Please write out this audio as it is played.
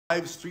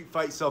Street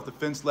Fight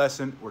self-defense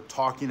lesson, we're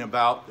talking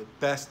about the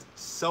best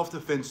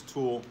self-defense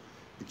tool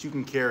that you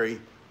can carry,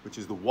 which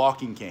is the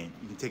walking cane.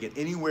 You can take it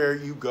anywhere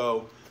you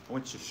go. I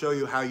want to show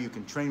you how you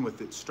can train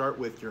with it. Start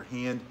with your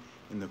hand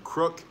in the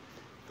crook.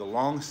 The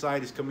long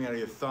side is coming out of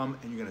your thumb,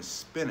 and you're going to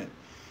spin it.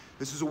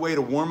 This is a way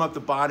to warm up the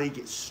body,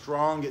 get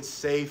strong, get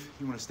safe.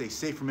 You want to stay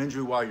safe from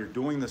injury while you're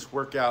doing this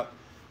workout,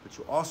 but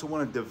you also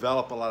want to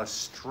develop a lot of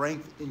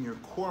strength in your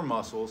core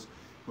muscles.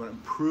 You want to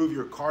improve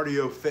your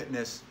cardio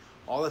fitness.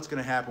 All that's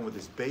going to happen with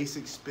this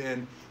basic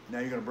spin. Now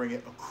you're going to bring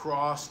it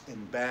across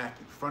and back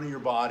in front of your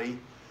body.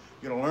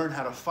 You're going to learn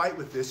how to fight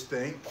with this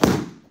thing.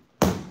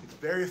 It's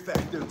very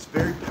effective. It's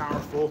very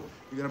powerful.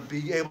 You're going to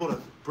be able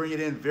to bring it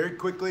in very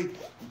quickly,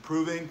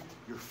 improving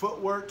your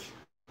footwork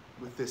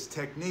with this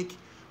technique,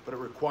 but it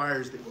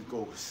requires that you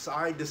go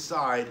side to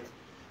side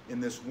in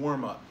this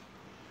warm-up.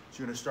 So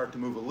you're going to start to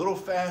move a little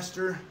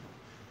faster.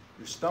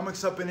 Your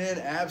stomach's up and in,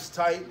 abs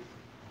tight.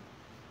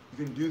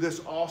 You can do this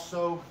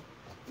also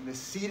in the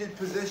seated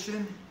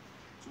position.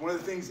 It's one of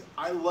the things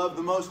I love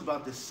the most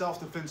about this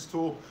self-defense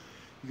tool.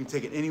 You can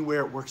take it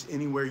anywhere, it works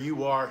anywhere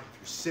you are. If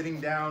you're sitting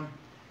down,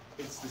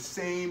 it's the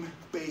same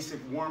basic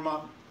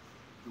warm-up.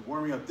 You're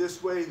warming up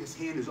this way, this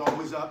hand is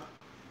always up.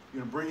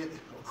 You're gonna bring it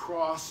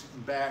across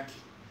and back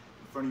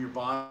in front of your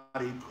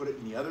body, put it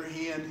in the other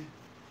hand.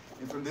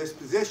 And from this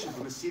position,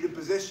 from a seated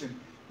position,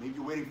 maybe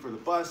you're waiting for the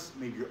bus,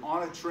 maybe you're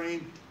on a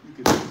train,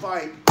 you can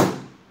fight.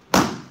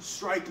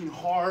 Striking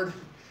hard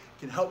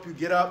can help you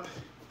get up,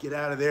 get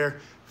out of there,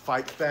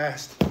 fight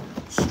fast,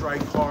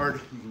 strike hard.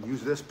 You can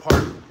use this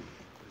part.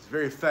 It's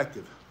very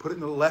effective. Put it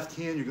in the left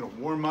hand. You're going to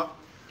warm up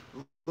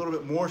a little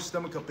bit more,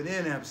 stomach up and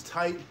in, abs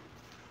tight.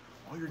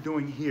 All you're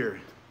doing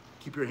here,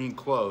 keep your hand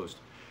closed,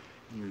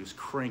 and you're just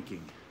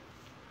cranking,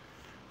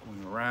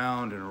 going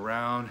around and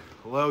around.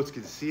 Hello, it's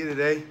good to see you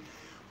today.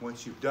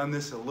 Once you've done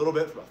this a little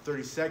bit for about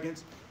 30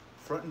 seconds,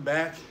 front and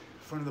back,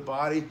 front of the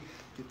body,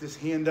 get this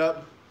hand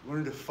up,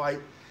 learn to fight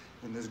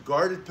in this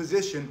guarded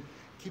position.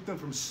 Keep them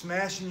from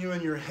smashing you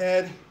in your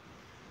head.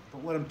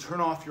 Don't let them turn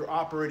off your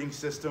operating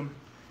system.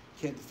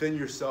 You can't defend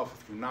yourself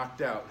if you're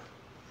knocked out.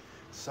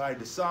 Side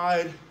to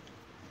side.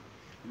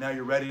 And now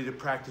you're ready to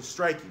practice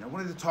striking. I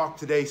wanted to talk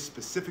today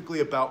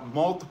specifically about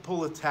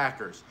multiple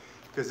attackers,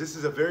 because this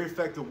is a very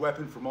effective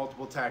weapon for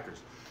multiple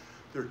attackers.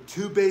 There are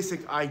two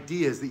basic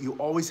ideas that you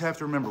always have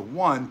to remember.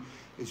 One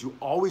is you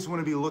always want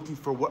to be looking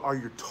for what are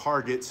your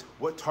targets,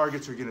 what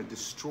targets are going to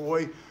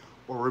destroy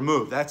or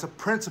remove. That's a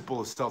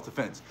principle of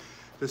self-defense.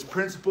 This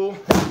principle,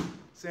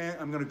 saying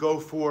I'm going to go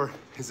for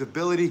his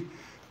ability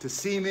to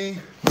see me.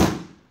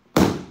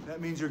 That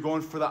means you're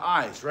going for the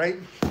eyes, right?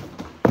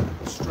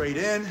 Straight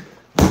in,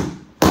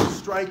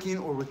 striking,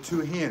 or with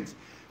two hands.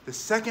 The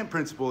second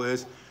principle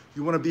is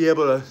you want to be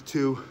able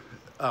to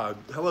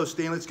hello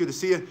Stanley, it's good to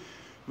see you. You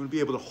want to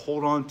be able to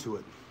hold on to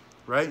it,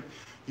 right?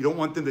 You don't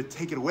want them to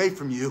take it away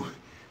from you,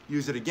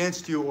 use it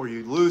against you, or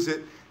you lose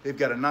it. They've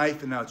got a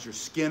knife and now it's your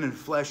skin and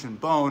flesh and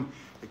bone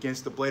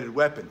against the bladed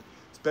weapon.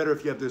 It's better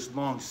if you have this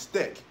long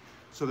stick.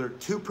 So there are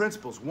two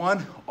principles.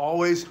 One,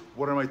 always,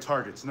 what are my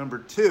targets? Number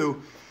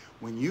two,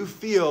 when you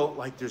feel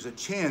like there's a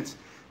chance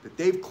that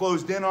they've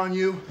closed in on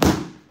you,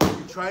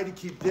 you try to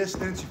keep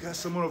distance, you've got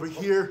someone over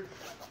here,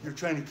 you're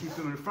trying to keep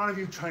them in front of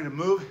you, trying to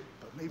move,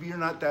 but maybe you're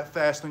not that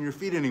fast on your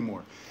feet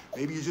anymore.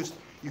 Maybe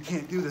you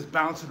can't do this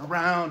bouncing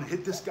around,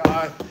 hit this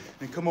guy,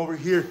 and come over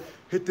here,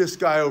 hit this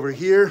guy over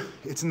here.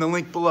 It's in the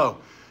link below.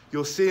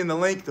 You'll see in the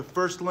link, the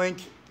first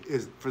link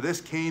is for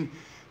this cane.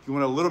 If you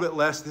want a little bit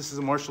less, this is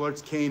a martial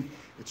arts cane.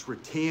 It's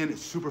rattan,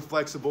 it's super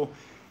flexible.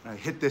 And I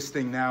hit this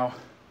thing now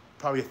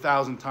probably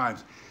 1,000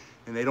 times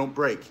and they don't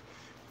break.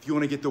 If you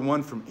want to get the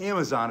one from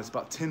Amazon, it's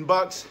about 10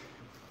 bucks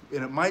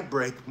and it might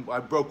break. I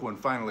broke one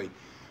finally,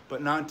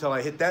 but not until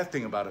I hit that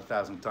thing about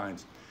 1,000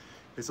 times.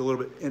 It's a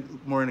little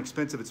bit more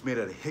inexpensive. It's made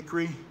out of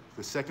hickory.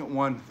 The second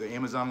one, the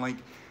Amazon link,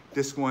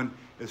 this one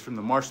is from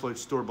the martial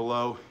arts store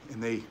below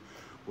and they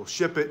will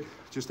ship it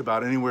just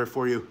about anywhere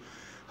for you.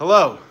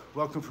 Hello,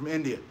 welcome from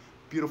India.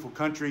 Beautiful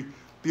country,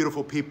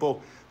 beautiful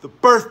people, the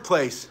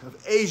birthplace of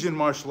Asian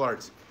martial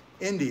arts.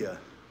 India,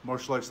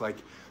 martial arts like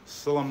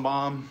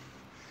Silambam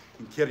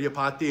and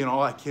Kiryapati and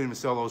all, I can't even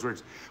say all those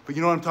words, but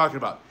you know what I'm talking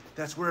about.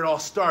 That's where it all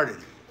started.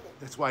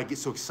 That's why I get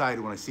so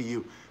excited when I see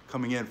you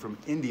coming in from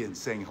India and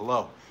saying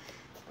hello.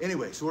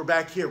 Anyway, so we're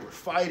back here, we're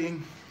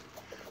fighting.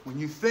 When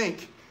you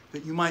think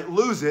that you might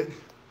lose it,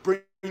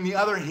 bring the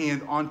other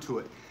hand onto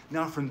it.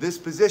 Now from this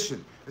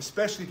position,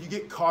 especially if you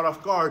get caught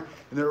off guard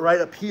and they're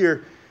right up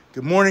here.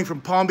 Good morning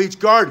from Palm Beach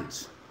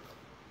Gardens.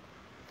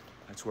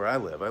 That's where I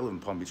live. I live in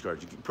Palm Beach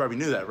Gardens. You probably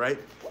knew that, right?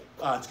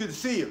 It's good to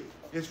see you.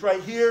 It's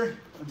right here.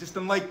 I'm just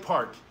in Lake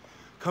Park.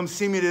 Come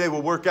see me today.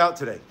 We'll work out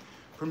today.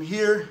 From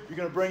here, you're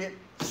going to bring it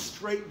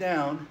straight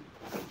down,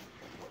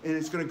 and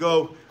it's going to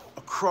go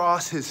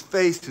across his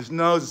face, his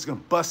nose. It's going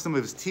to bust some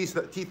of his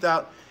teeth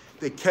out.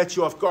 They catch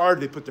you off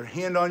guard. They put their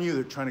hand on you.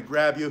 They're trying to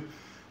grab you.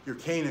 Your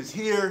cane is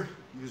here.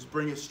 You just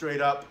bring it straight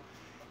up,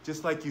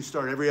 just like you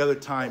start every other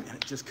time, and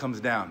it just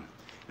comes down.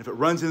 If it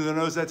runs into the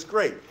nose, that's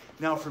great.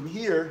 Now from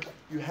here,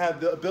 you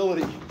have the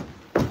ability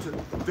to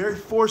very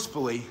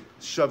forcefully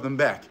shove them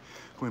back.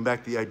 Going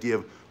back to the idea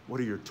of what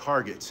are your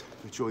targets,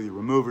 which will either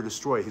remove or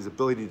destroy. His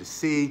ability to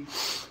see,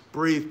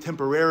 breathe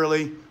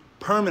temporarily,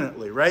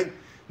 permanently, right?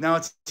 Now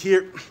it's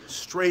here,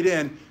 straight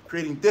in,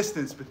 creating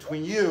distance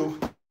between you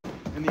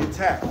and the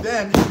attack.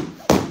 Then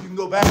you can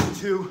go back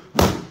to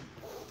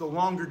the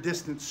longer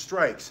distance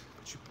strikes,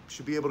 but you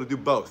should be able to do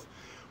both.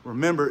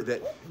 Remember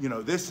that, you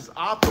know, this is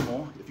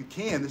optimal. If you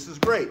can, this is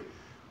great.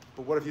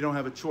 But what if you don't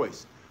have a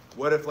choice?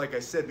 What if, like I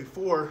said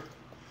before,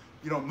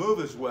 you don't move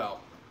as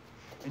well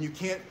and you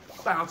can't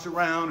bounce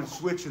around and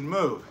switch and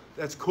move?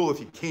 That's cool if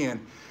you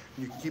can.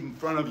 You can keep in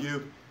front of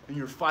you and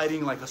you're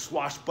fighting like a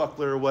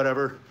swashbuckler or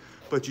whatever,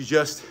 but you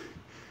just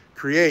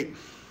create.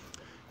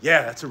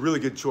 Yeah, that's a really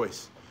good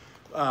choice.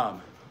 But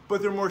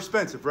they're more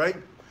expensive, right?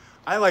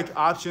 I like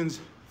options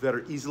that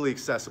are easily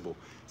accessible.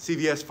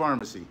 CVS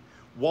Pharmacy,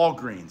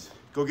 Walgreens,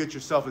 go get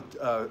yourself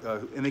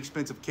an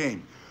inexpensive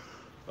cane.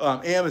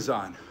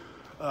 Amazon,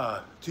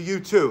 to you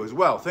too as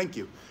well, thank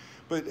you.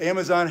 But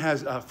Amazon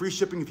has free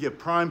shipping if you have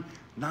Prime,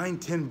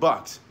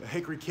 $9-10. A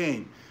hickory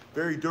cane,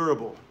 very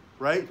durable,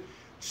 right?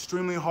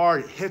 Extremely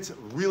hard, it hits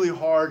really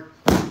hard,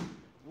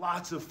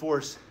 lots of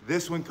force.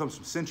 This one comes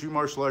from Century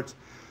Martial Arts.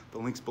 The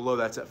link's below,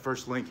 that's that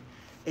first link.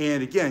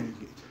 And again,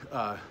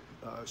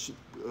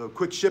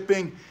 quick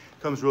shipping,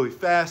 comes really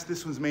fast.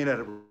 This one's made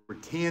out of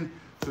rattan,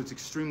 so it's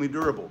extremely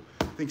durable.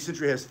 I think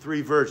Century has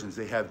 3 versions.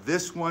 They have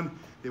this one,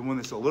 they have one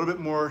that's a little bit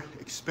more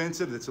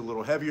expensive, that's a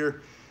little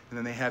heavier, and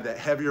then they have that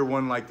heavier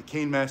one like the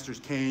Cane Masters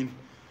cane.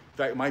 In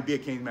fact, it might be a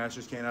Cane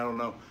Masters cane, I don't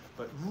know,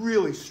 but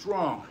really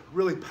strong,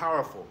 really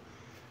powerful.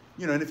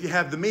 You know, and if you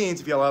have the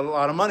means, if you have a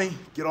lot of money,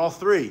 get all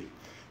 3.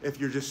 If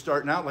you're just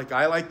starting out like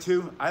I like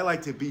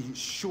to be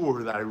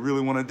sure that I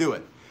really want to do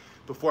it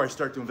before I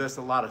start to invest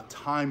a lot of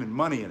time and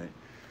money in it.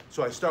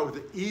 So I start with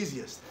the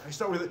easiest. I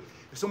start with it.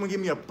 If someone gave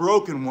me a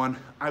broken one,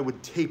 I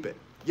would tape it.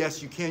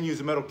 Yes, you can use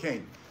a metal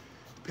cane.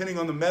 Depending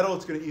on the metal,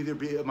 it's going to either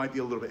be, it might be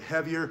a little bit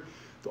heavier.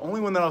 The only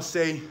one that I'll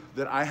say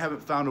that I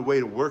haven't found a way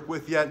to work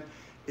with yet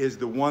is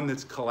the one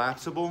that's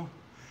collapsible.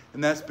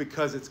 And that's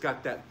because it's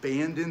got that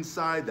band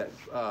inside, that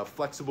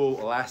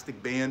flexible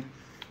elastic band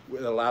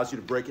that allows you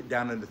to break it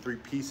down into 3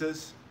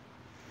 pieces.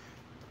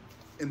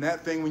 And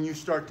that thing, when you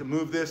start to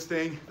move this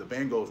thing, the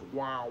band goes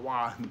wah,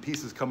 wah, and the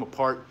pieces come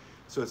apart.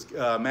 So it's,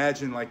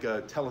 imagine like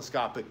a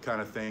telescopic kind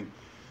of thing.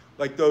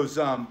 Like those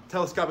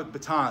telescopic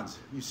batons.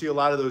 You see a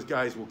lot of those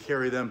guys will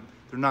carry them.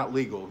 They're not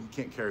legal, you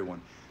can't carry one.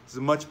 This is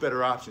a much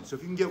better option. So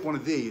if you can get one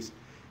of these,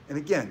 and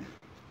again,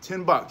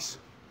 $10.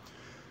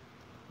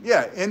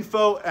 Yeah,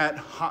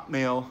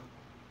 info@hotmail,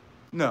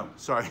 no,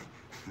 sorry,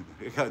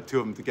 I got 2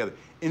 of them together.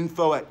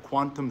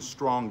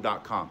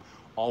 info@quantumstrong.com,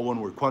 all one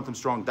word,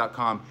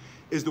 quantumstrong.com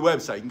is the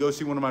website. You can go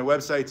see one of my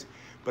websites,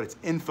 but it's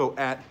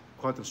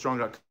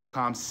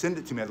info@quantumstrong.com. Send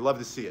it to me, I'd love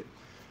to see it.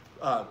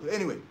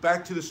 Anyway,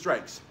 back to the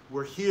strikes.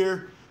 We're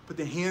here, put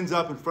the hands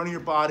up in front of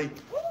your body.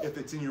 If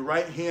it's in your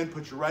right hand,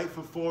 put your right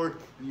foot forward,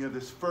 and you have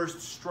this first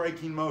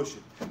striking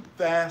motion,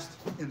 fast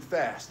and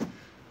fast.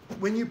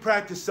 When you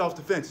practice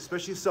self-defense,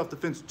 especially a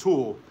self-defense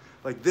tool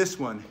like this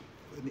one,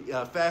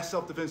 fast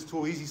self-defense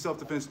tool, easy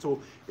self-defense tool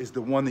is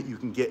the one that you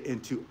can get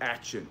into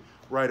action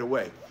right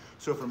away.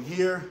 So from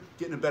here,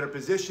 get in a better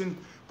position,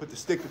 put the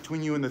stick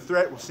between you and the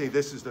threat. We'll say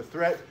this is the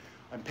threat.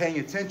 I'm paying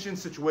attention,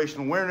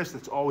 situational awareness,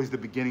 that's always the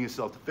beginning of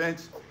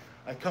self-defense.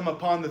 I come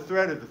upon the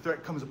threat, if the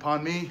threat comes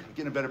upon me, I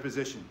get in a better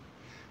position.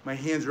 My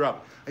hands are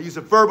up. I use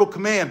a verbal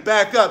command,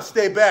 back up,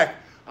 stay back.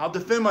 I'll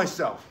defend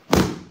myself.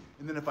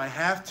 And then if I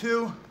have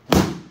to,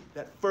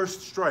 that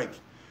first strike,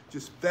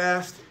 just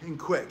fast and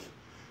quick,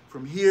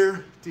 from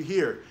here to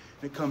here.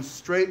 And it comes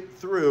straight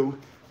through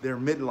their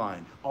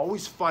midline.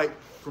 Always fight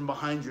from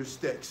behind your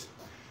sticks.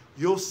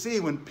 You'll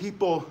see when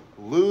people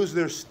lose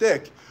their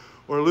stick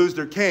or lose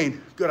their cane.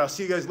 Good, I'll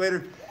see you guys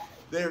later.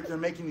 They're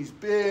making these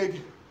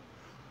big,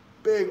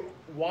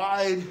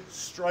 wide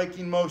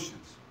striking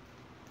motions.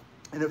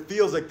 And it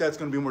feels like that's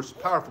gonna be more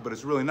powerful, but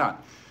it's really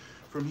not.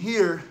 From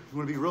here, you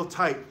wanna be real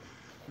tight.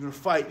 You're gonna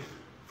fight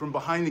from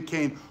behind the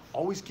cane.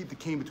 Always keep the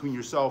cane between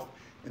yourself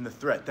and the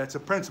threat. That's a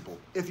principle,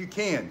 if you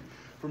can.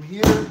 From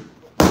here,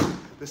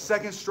 the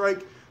second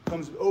strike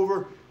comes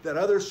over that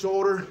other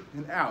shoulder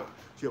and out.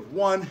 So you have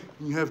 1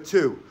 and you have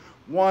 2.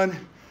 1,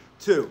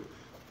 2.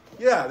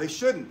 Yeah, they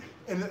shouldn't.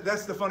 And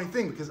that's the funny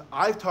thing, because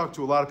I've talked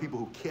to a lot of people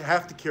who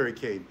have to carry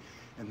cane,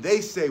 and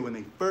they say when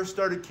they first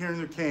started carrying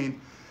their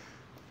cane,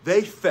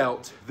 they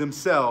felt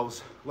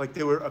themselves like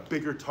they were a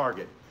bigger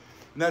target.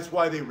 And that's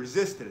why they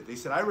resisted it. They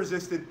said, I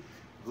resisted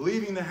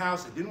leaving the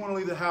house. I didn't want to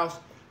leave the house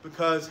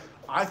because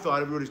I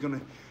thought everybody's going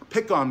to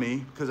pick on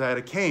me because I had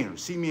a cane or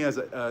see me as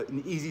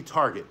an easy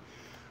target.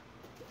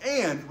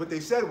 And what they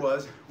said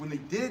was, when they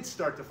did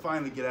start to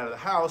finally get out of the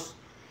house,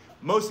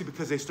 mostly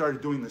because they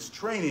started doing this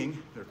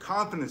training, their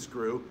confidence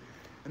grew,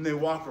 and they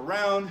walk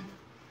around,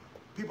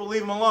 people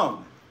leave them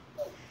alone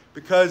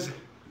because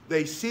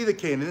they see the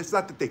cane. And it's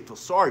not that they feel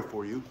sorry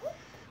for you,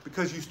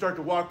 because you start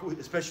to walk with,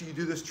 especially you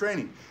do this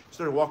training, you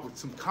start to walk with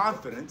some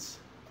confidence,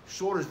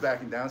 shoulders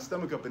back and down,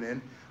 stomach up and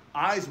in,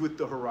 eyes with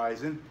the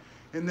horizon,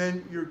 and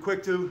then you're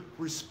quick to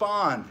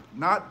respond,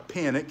 not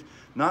panic,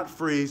 not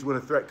freeze when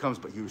a threat comes,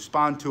 but you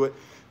respond to it,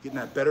 get in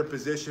that better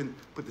position,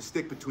 put the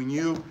stick between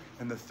you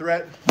and the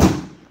threat.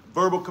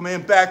 Verbal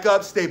command, back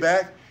up, stay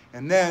back,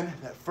 and then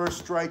that first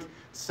strike,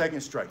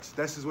 second strikes.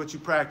 This is what you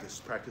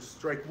practice. Practice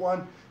strike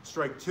one,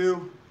 strike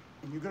two,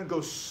 and you're gonna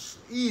go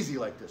easy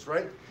like this,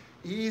 right?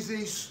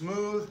 Easy,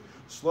 smooth,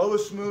 slow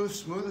as smooth,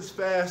 smooth as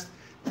fast,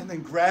 and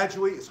then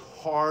gradually as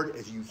hard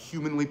as you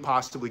humanly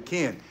possibly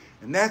can.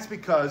 And that's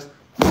because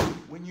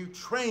when you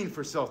train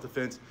for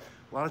self-defense,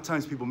 a lot of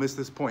times people miss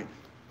this point.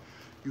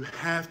 You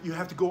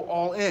have to go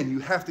all in. You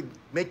have to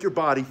make your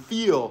body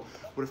feel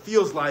what it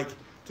feels like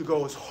to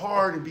go as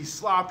hard and be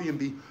sloppy and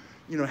be,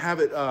 have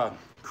it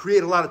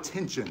create a lot of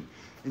tension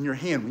in your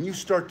hand. When you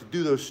start to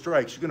do those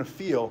strikes, you're gonna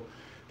feel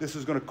this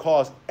is gonna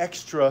cause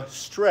extra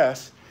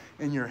stress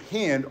in your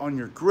hand on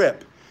your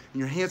grip. And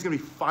your hand's gonna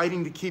be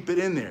fighting to keep it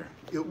in there.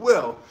 It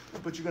will,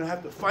 but you're gonna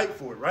have to fight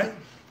for it, right?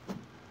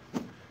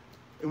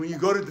 And when you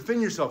go to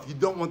defend yourself, you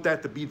don't want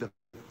that to be the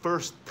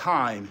first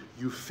time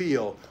you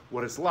feel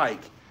what it's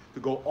like to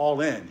go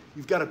all in.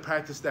 You've got to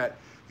practice that.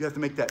 You have to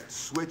make that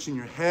switch in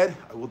your head.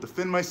 I will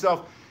defend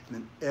myself. And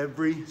then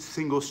every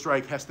single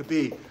strike has to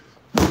be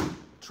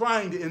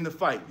trying to end the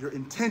fight. Your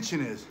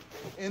intention is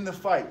in the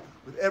fight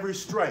with every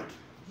strike.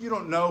 You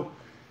don't know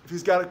if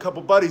he's got a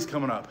couple buddies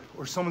coming up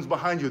or someone's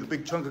behind you with a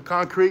big chunk of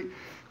concrete,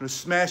 gonna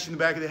smash you in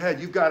the back of the head.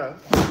 You've got to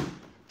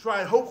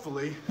try,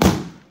 hopefully,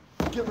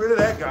 get rid of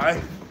that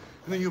guy.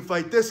 And then you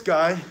fight this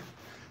guy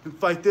and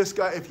fight this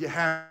guy if you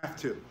have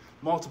to.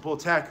 Multiple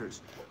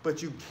attackers.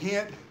 But you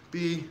can't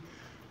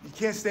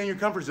stay in your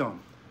comfort zone.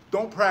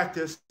 Don't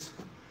practice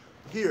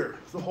here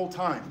the whole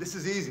time. This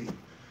is easy,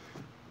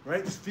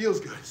 right? This feels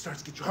good. It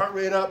starts to get your heart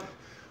rate up,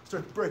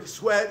 start to break a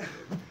sweat.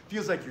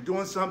 Feels like you're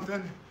doing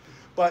something,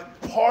 but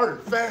harder,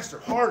 faster,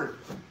 harder.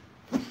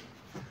 Kind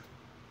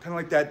of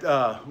like that,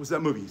 what was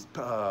that movie?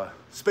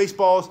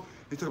 Spaceballs.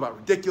 They talk about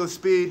ridiculous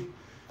speed.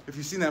 If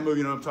you've seen that movie,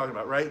 you know what I'm talking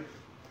about, right?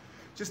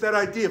 Just that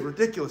idea of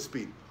ridiculous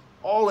speed.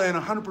 All in,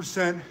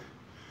 100%.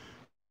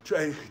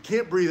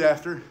 Can't breathe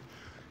after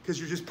because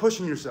you're just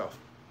pushing yourself.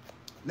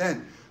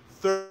 Then,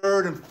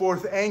 third and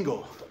fourth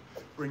angle.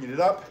 Bringing it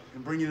up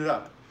and bringing it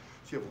up.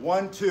 So you have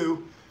 1,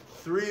 2,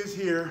 3 is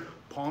here,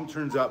 palm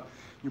turns up.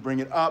 You bring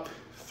it up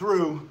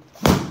through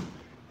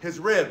his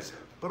ribs,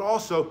 but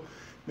also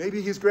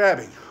maybe he's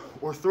grabbing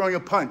or throwing a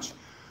punch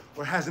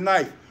or has a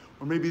knife,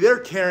 or maybe they're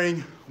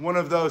carrying one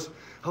of those.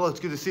 Hello, it's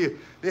good to see you.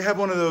 They have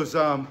one of those,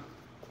 hold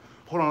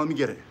on, let me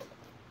get it.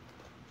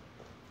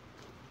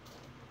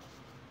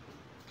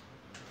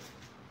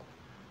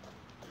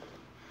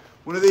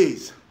 One of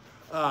these,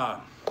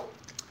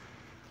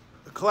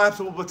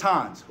 collapsible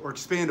batons or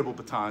expandable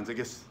batons, I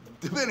guess,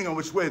 depending on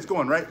which way it's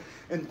going, right?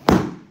 And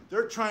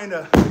they're trying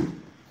to,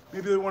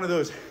 maybe they're one of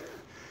those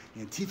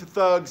Antifa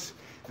thugs,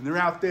 and they're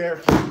out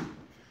there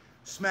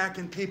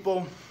smacking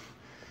people,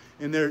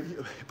 and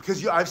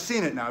because I've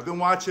seen it now. I've been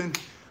watching,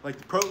 like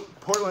the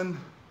Portland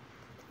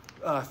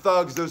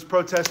thugs, those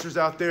protesters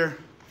out there.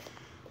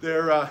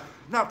 They're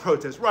not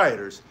protests,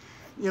 rioters.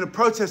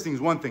 Protesting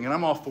is one thing, and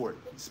I'm all for it.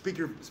 Speak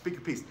your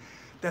piece.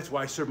 That's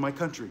why I serve my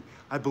country.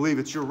 I believe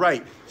it's your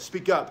right.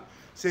 Speak up.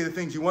 Say the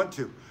things you want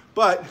to.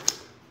 But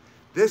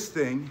this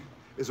thing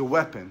is a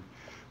weapon.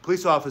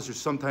 Police officers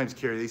sometimes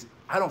carry these.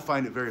 I don't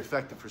find it very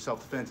effective for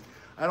self-defense.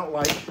 I don't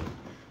like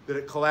that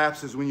it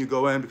collapses when you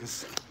go in,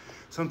 because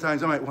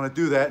sometimes I might want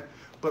to do that.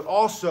 But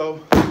also,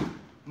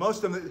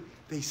 most of them,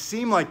 they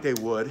seem like they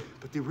would,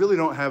 but they really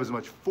don't have as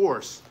much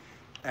force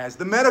as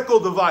the medical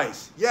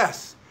device.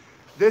 Yes,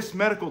 this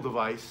medical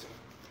device,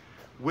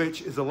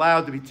 which is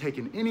allowed to be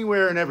taken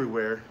anywhere and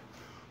everywhere,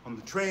 on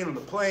the train, on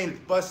the plane, at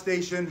the bus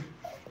station,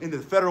 into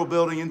the federal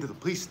building, into the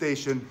police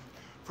station,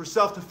 for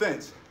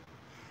self-defense.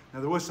 Now,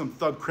 there was some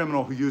thug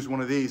criminal who used one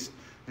of these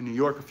in New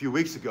York a few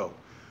weeks ago,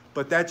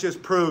 but that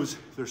just proves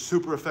they're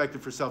super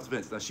effective for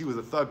self-defense. Now, she was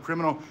a thug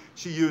criminal.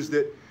 She used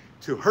it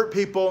to hurt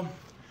people,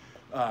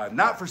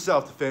 not for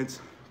self-defense,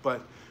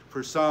 but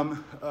for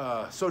some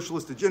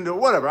socialist agenda or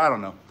whatever, I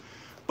don't know.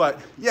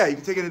 But yeah, you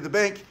can take it to the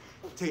bank,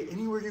 take it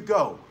anywhere you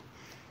go.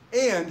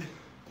 And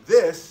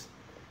this,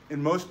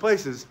 in most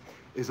places,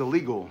 is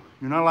illegal.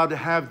 You're not allowed to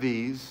have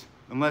these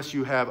unless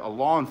you have a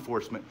law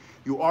enforcement.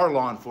 You are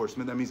law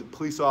enforcement. That means a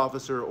police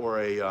officer or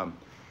a,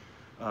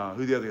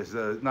 who the other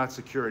guys, not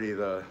security,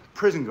 the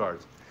prison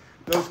guards.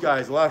 Those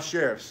guys, a lot of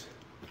sheriffs,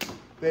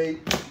 they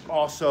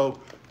also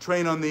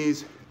train on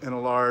these in a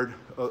lard.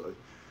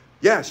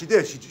 Yeah, she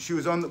did. She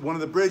was on one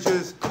of the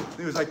bridges.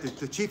 It was like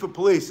the chief of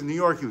police in New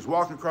York. He was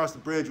walking across the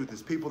bridge with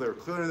his people. They were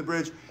clearing the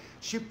bridge.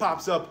 She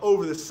pops up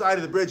over the side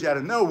of the bridge out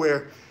of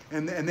nowhere,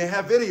 and they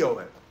have video of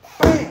it.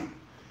 Bam!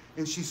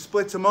 And she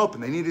splits them open.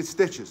 They needed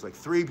stitches, like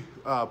 3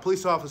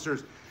 police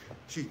officers.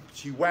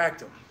 She whacked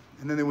them.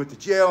 And then they went to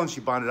jail, and she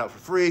bonded out for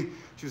free.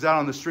 She was out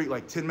on the street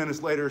like 10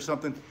 minutes later or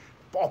something.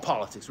 All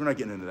politics. We're not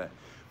getting into that.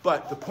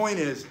 But the point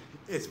is,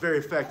 it's very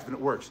effective, and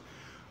it works.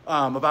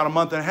 About a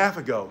month and a half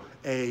ago,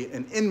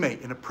 an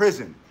inmate in a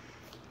prison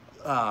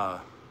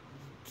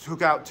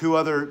took out 2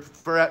 other,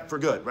 for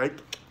good, right?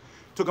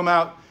 Took them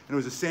out it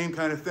was the same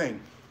kind of thing.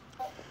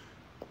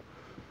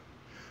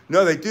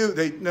 No, they do.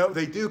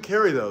 They do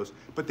carry those,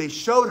 but they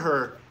showed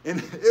her,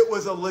 and it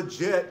was a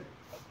legit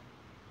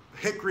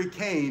hickory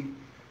cane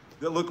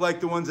that looked like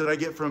the ones that I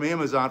get from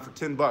Amazon for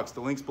 $10. The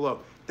link's below.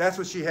 That's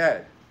what she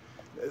had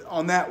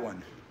on that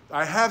one.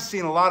 I have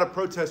seen a lot of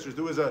protesters.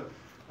 There was a,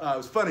 it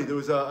was funny. There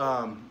was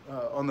a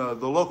on the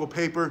local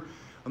paper,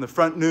 on the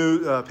front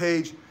news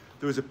page,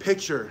 there was a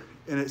picture,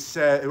 and it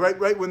said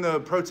right when the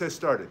protest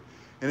started,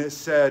 and it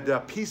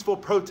said peaceful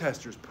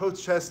protesters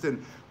protest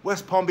in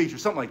West Palm Beach or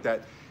something like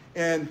that.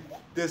 And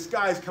this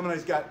guy's coming out,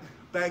 he's got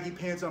baggy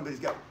pants on, but he's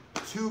got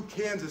 2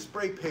 cans of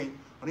spray paint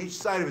on each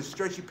side of his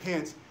stretchy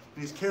pants,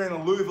 and he's carrying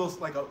a Louisville,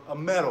 like a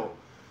medal,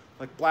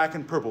 like black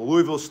and purple,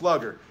 Louisville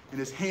Slugger, in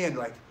his hand,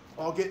 like,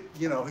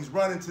 he's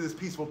running to this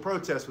peaceful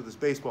protest with his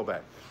baseball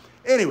bat.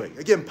 Anyway,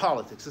 again,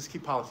 politics. Let's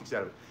keep politics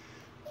out of it.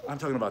 I'm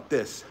talking about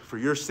this, for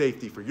your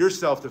safety, for your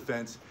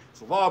self-defense.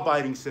 As a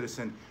law-abiding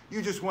citizen,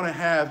 you just want to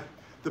have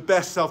the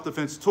best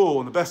self-defense tool,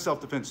 and the best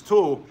self-defense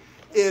tool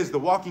is the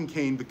walking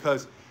cane,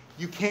 because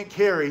you can't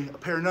carry a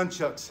pair of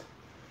nunchucks.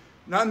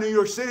 Not in New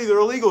York City, they're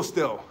illegal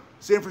still.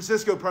 San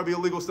Francisco, probably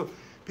illegal still.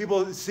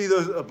 People see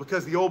those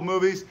because the old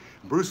movies,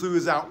 Bruce Lee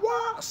was out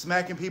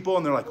smacking people,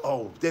 and they're like,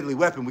 oh, deadly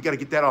weapon, we got to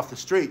get that off the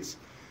streets.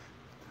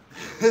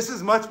 This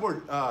is much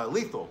more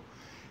lethal,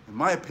 in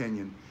my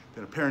opinion,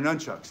 than a pair of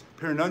nunchucks. A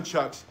pair of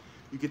nunchucks,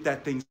 you get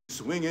that thing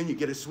swinging, you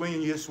get it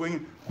swinging, you get it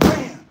swinging,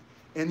 bam!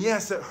 And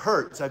yes, it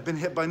hurts. I've been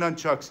hit by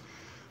nunchucks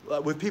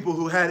with people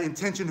who had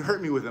intention to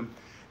hurt me with them,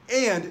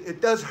 and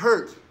it does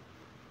hurt.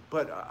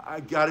 But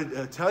I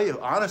gotta tell you,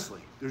 honestly,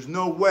 there's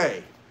no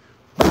way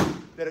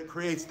that it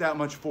creates that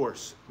much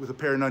force with a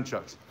pair of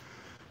nunchucks.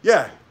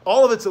 Yeah,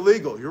 all of it's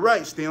illegal. You're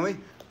right, Stanley,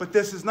 but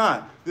this is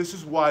not. This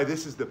is why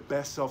this is the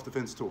best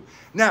self-defense tool.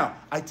 Now,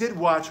 I did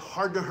watch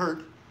Hard to Hurt.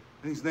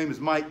 I think his name is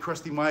Mike,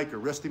 Krusty Mike, or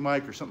Rusty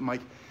Mike, or something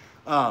Mike.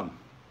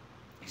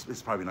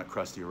 It's probably not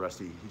Krusty or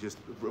Rusty.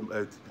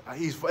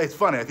 It's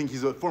funny. I think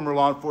he's a former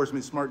law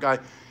enforcement, smart guy,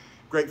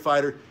 great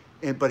fighter,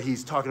 but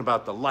he's talking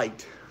about the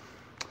light.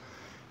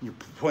 You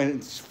point it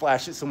and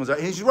flash it, someone's out.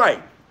 And he's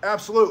right,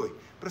 absolutely.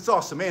 But it's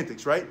all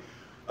semantics, right?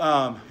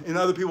 And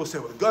other people say,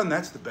 well, the gun,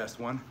 that's the best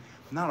one.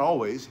 Not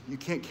always. You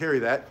can't carry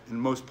that in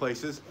most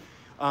places.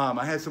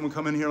 I had someone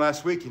come in here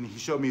last week, and he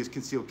showed me his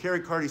concealed carry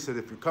card. He said,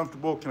 if you're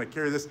comfortable, can I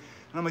carry this?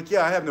 And I'm like,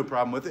 yeah, I have no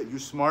problem with it. You're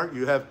smart.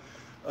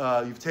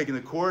 You've taken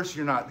the course.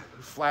 You're not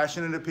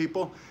flashing it at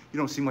people. You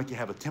don't seem like you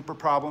have a temper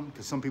problem,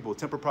 because some people with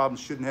temper problems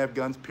shouldn't have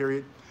guns,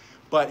 period.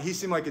 But he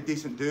seemed like a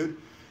decent dude.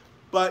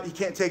 But you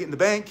can't take it in the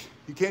bank.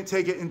 You can't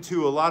take it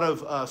into a lot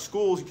of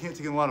schools. You can't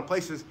take it in a lot of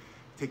places.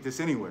 Take this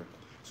anywhere.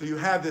 So you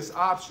have this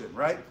option,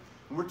 right?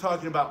 And we're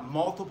talking about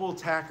multiple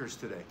attackers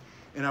today.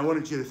 And I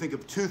wanted you to think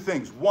of 2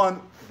 things.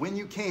 One, when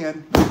you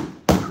can,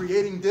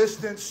 creating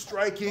distance,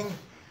 striking.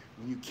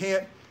 When you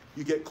can't,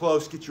 you get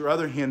close, get your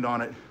other hand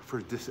on it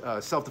for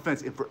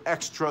self-defense and for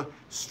extra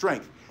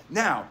strength.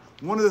 Now,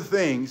 one of the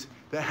things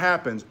that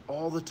happens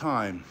all the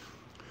time,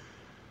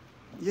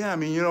 yeah, I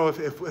mean,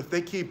 if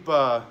they keep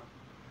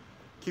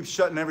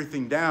shutting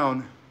everything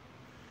down,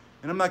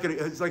 and I'm not gonna,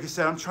 like I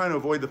said, I'm trying to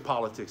avoid the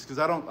politics, because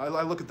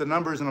I look at the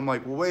numbers and I'm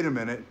like, well, wait a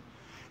minute.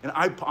 And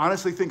I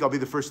honestly think I'll be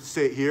the first to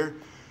say it here,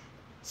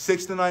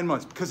 6 to 9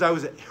 months, because I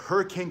was at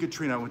Hurricane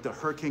Katrina. I went to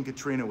Hurricane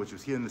Katrina, which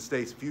was here in the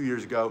States a few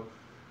years ago,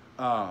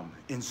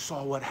 and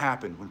saw what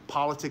happened when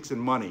politics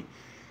and money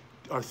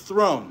are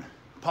thrown.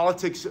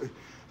 Politics,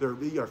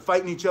 they're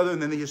fighting each other,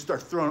 and then they just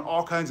start throwing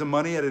all kinds of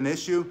money at an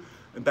issue.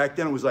 And back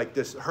then it was like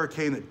this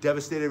hurricane that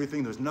devastated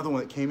everything. There was another one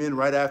that came in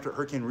right after,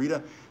 Hurricane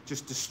Rita,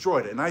 just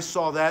destroyed it. And I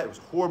saw that, it was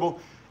horrible.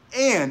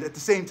 And at the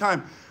same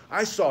time,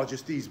 I saw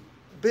just these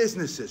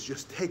businesses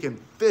just taking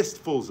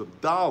fistfuls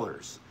of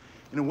dollars.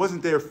 And it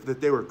wasn't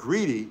that they were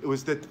greedy, it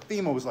was that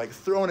FEMA was like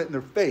throwing it in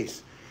their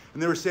face.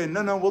 And they were saying,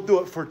 no, we'll do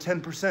it for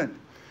 10%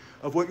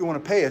 of what you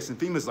want to pay us. And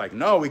FEMA's like,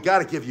 no, we got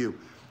to give you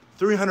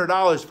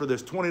 $300 for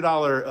this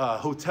 $20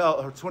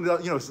 hotel, or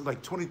 $20, it's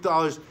like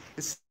 $20,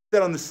 it's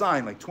said on the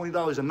sign, like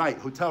 $20 a night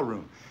hotel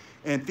room.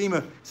 And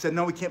FEMA said,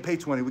 no, we can't pay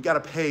 20, we got to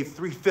pay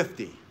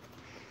 $350.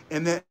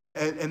 And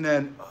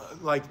then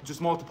like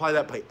just multiply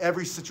that by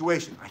every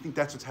situation. I think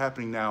that's what's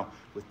happening now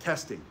with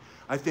testing.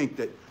 I think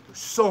that there's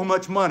so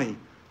much money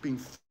being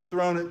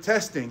thrown at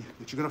testing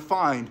that you're going to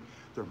find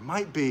there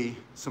might be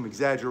some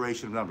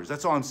exaggeration of numbers.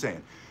 That's all I'm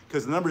saying,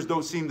 because the numbers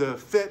don't seem to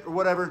fit or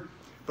whatever.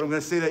 But I'm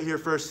going to say that here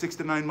first. 6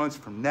 to 9 months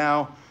from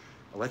now,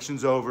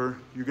 election's over,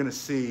 you're going to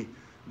see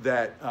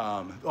that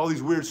all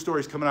these weird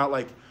stories coming out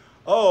like,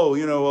 oh,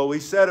 well, we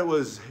said it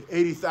was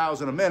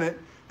 80,000 a minute,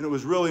 and it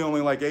was really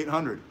only like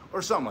 800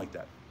 or something like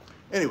that.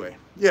 Anyway,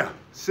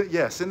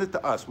 send it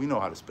to us. We know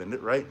how to spend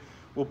it, right?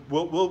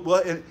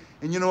 And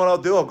you know what I'll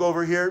do? I'll go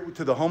over here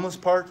to the homeless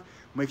park,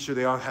 make sure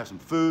they all have some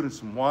food and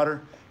some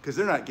water, because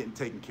they're not getting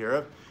taken care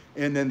of.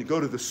 And then to go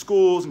to the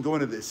schools and go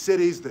into the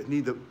cities that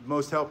need the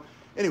most help.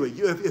 Anyway,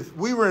 if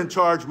we were in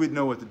charge, we'd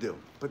know what to do.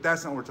 But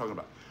that's not what we're talking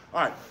about. All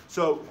right,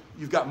 so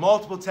you've got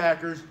multiple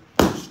attackers,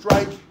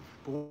 strike,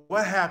 but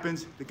what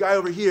happens? The guy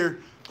over here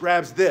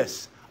grabs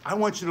this. I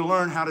want you to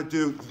learn how to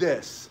do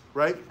this.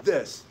 right?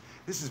 This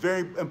is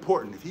very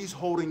important. If he's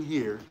holding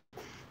here,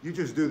 you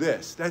just do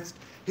this.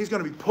 He's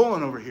gonna be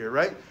pulling over here,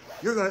 right?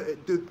 You're gonna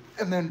do,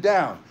 and then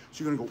down.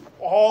 So you're gonna go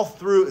all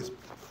through as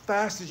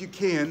fast as you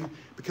can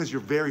because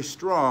you're very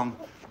strong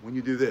when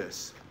you do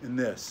this and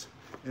this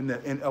and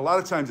that. And a lot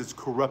of times it's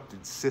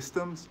corrupted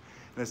systems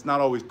and it's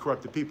not always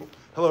corrupted people.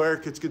 Hello,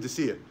 Eric, it's good to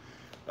see you.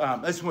 I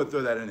just want to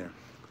throw that in there.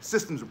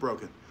 Systems are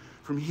broken.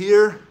 From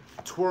here,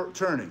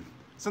 turning.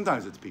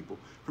 Sometimes it's people.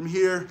 From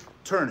here,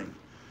 turning.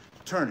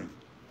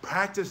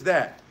 Practice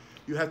that.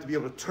 You have to be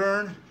able to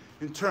turn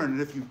and turn.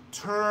 And if you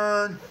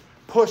turn,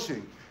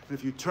 pushing. And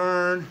if you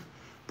turn,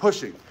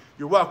 pushing.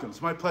 You're welcome.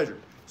 It's my pleasure.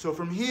 So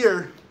from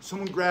here,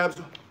 someone grabs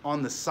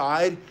on the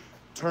side,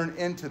 turn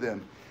into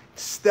them.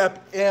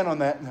 Step in on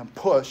that and then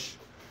push.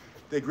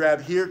 They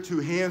grab here, 2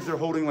 hands, they're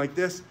holding like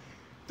this.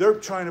 They're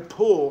trying to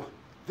pull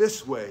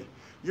this way.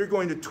 You're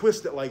going to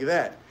twist it like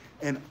that.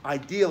 And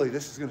ideally,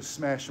 this is going to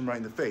smash them right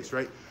in the face,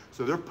 right?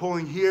 So they're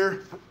pulling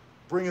here,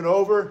 bring it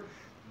over,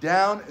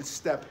 down, and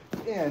step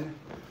in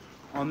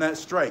on that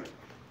strike.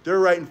 They're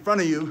right in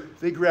front of you.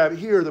 They grab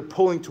here, they're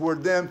pulling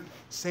toward them.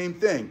 Same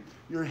thing.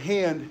 Your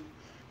hand,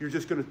 you're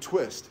just going to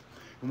twist.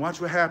 And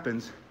watch what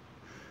happens,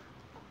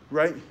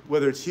 right?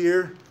 Whether it's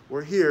here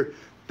or here,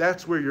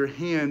 that's where your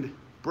hand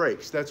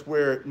breaks. That's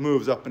where it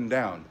moves up and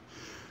down.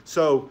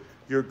 So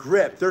your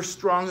grip, they're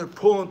strong, they're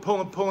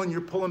pulling,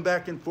 you're pulling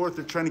back and forth,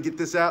 they're trying to get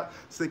this out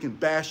so they can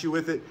bash you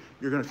with it.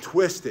 You're gonna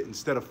twist it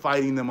instead of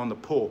fighting them on the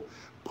pull.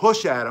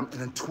 Push at them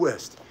and then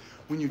twist.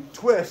 When you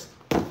twist,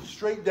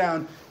 straight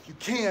down, if you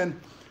can,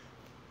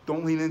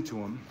 don't lean into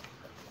them.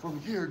 From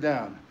here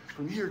down,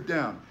 from here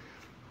down.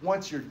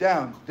 Once you're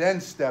down,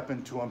 then step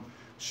into them,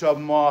 shove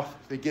them off,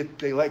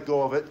 they let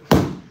go of it,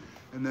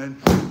 and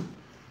then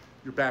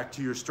you're back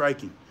to your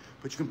striking.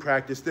 But you can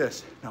practice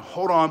this. Now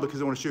hold on,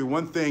 because I want to show you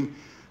one thing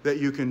that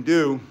you can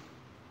do.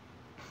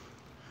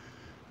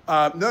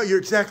 No, you're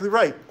exactly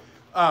right.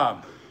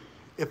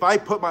 If I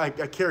put I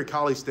carry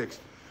collie sticks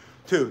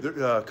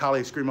too,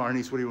 collie, screamer,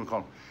 Arnice, what do you want to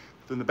call them?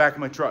 They're in the back of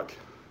my truck.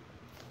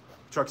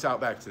 Truck's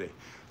out back today.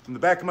 From the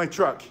back of my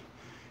truck,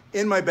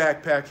 in my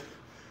backpack.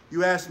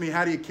 You asked me,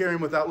 how do you carry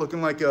them without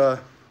looking like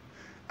a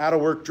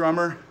out-of-work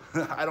drummer?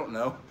 I don't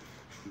know.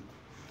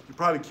 You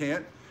probably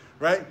can't,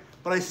 right?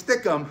 But I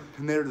stick them,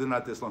 and they're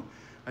not this long.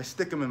 I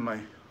stick them in my,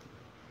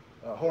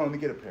 hold on, let me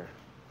get a pair.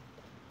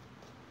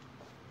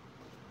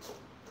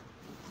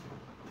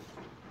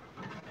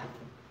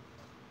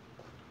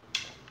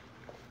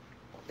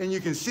 And you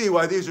can see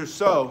why these are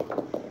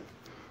so,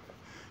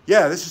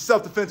 yeah, this is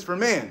self-defense for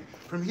man.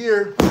 From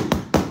here,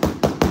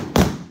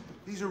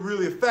 these are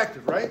really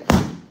effective, right?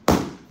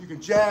 You can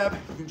jab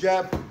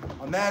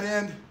on that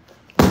end,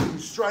 you can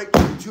strike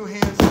with 2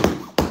 hands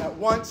at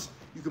once,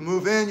 you can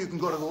move in, you can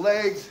go to the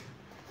legs.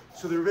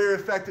 So they're a very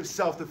effective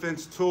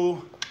self-defense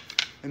tool.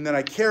 And then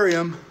I carry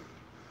them.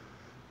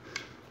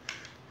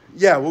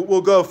 Yeah,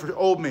 we'll go for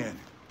old man.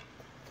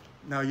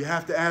 Now you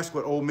have to ask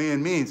what old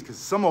man means, because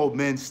some old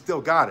men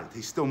still got it.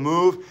 They still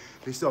move,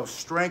 they still have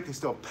strength, they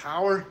still have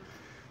power.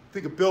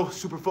 Think of Bill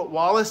Superfoot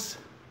Wallace.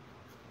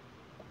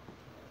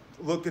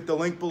 Look at the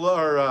link below,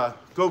 or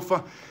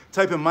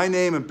type in my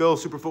name and Bill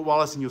Superfoot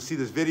Wallace, and you'll see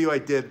this video I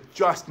did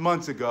just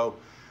months ago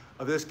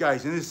of this guy.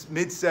 He's in his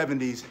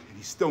mid-70s, and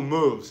he still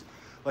moves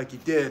like he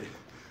did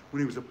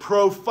when he was a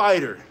pro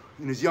fighter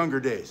in his younger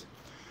days.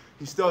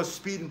 He still has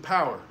speed and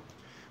power.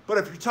 But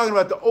if you're talking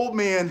about the old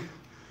man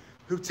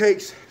who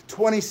takes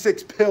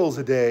 26 pills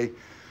a day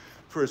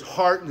for his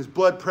heart and his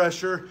blood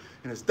pressure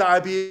and his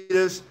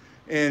diabetes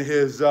and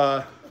his,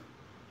 I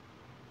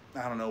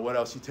don't know what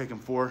else you take him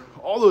for,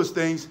 all those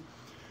things,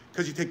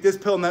 because you take this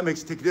pill and that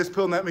makes you take this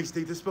pill and that makes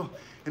you take this pill,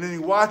 and then he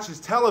watches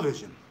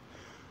television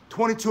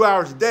 22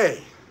 hours a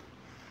day.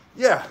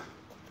 Yeah,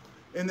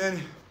 and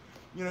then,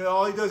 you know,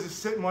 all he does is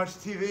sit and watch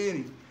TV,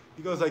 and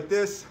he goes like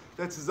this.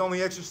 That's his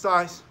only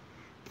exercise.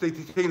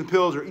 Taking the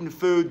pills or eating the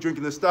food,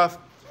 drinking the stuff.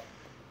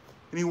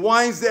 And he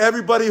whines to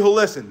everybody who'll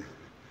listen.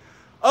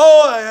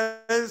 Oh,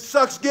 it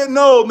sucks getting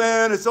old,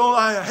 man.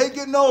 I hate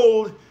getting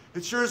old.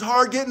 It sure is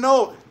hard getting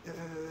old.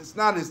 It's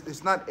not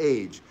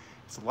age.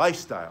 It's a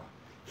lifestyle.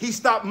 He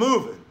stopped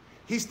moving.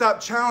 He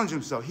stopped challenging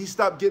himself. He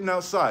stopped getting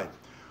outside.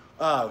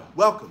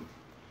 Welcome.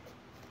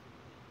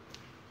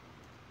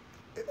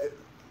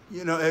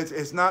 You know,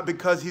 it's not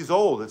because he's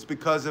old. It's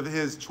because of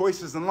his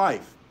choices in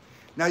life.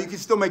 Now, you can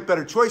still make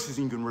better choices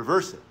and you can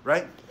reverse it,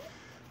 right?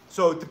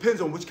 So it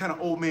depends on which kind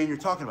of old man you're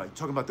talking about. You're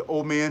talking about the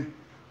old man.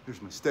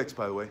 There's my sticks,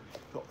 by the way.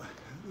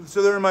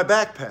 So they're in my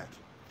backpack,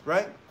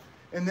 right?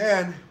 And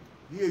then,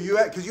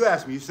 because you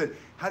asked me, you said,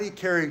 how do you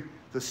carry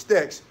the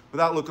sticks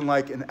without looking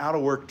like an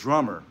out-of-work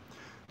drummer?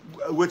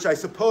 Which I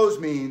suppose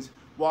means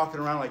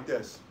walking around like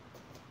this,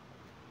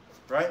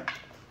 right?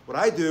 What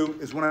I do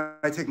is when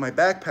I take my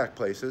backpack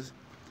places,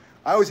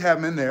 I always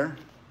have them in there.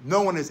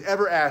 No one has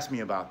ever asked me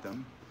about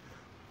them.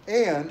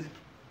 And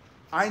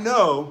I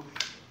know,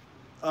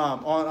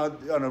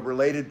 on a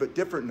related but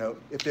different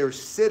note, if they were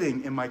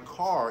sitting in my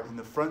car in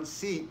the front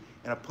seat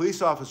and a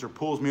police officer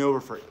pulls me over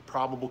for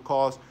probable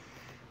cause,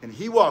 and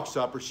he walks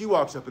up or she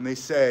walks up and they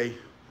say,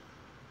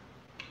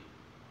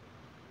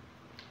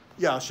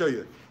 Yeah, I'll show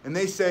you. And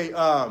they say,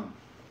 that's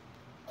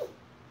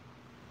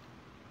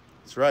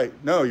right.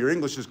 No, your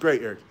English is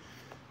great, Eric.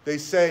 They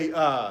say,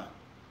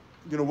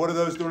 you know, what are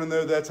those doing in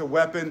there? That's a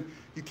weapon.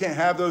 You can't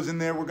have those in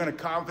there. We're going to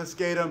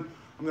confiscate them.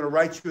 I'm going to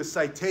write you a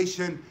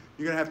citation.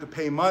 You're going to have to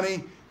pay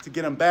money to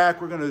get them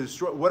back. We're going to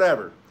destroy,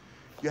 whatever.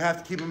 You have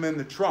to keep them in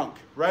the trunk,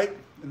 right?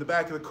 In the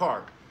back of the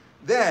car.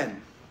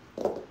 Then,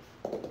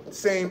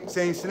 same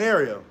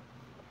scenario.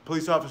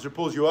 Police officer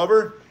pulls you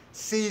over,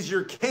 sees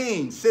your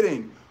cane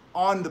sitting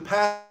on the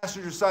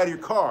passenger side of your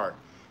car,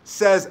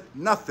 says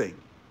nothing.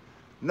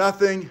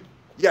 Nothing,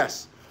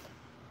 yes.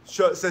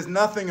 Says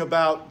nothing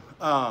about,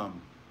 are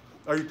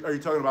you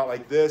talking about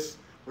like this,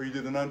 where you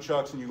do the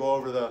nunchucks and you go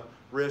over the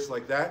wrist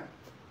like that?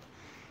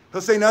 He'll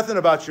say nothing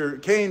about your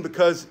cane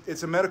because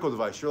it's a medical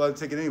device. You're allowed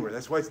to take it anywhere.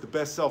 That's why it's the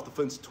best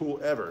self-defense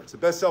tool ever. It's the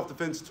best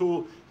self-defense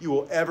tool you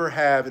will ever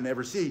have and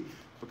ever see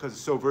because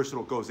it's so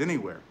versatile, it goes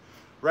anywhere,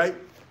 right?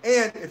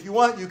 And if you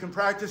want, you can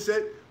practice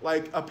it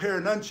like a pair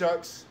of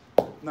nunchucks.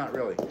 Not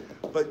really,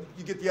 but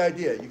you get the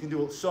idea. You can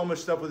do so much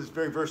stuff with it. It's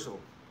very versatile.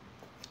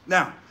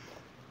 Now,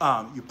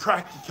 you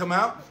come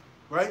out,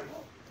 right?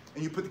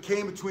 And you put the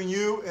cane between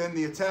you and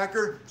the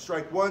attacker.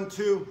 Strike 1,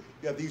 2.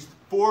 You have these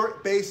 4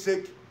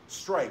 basic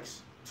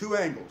strikes. 2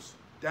 angles,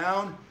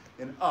 down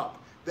and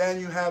up.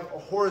 Then you have a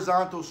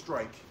horizontal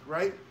strike,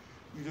 right?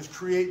 You just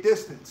create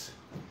distance.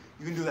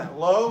 You can do that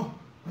low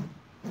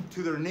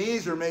to their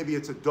knees, or maybe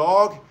it's a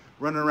dog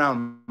running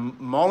around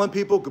mauling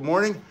people. Good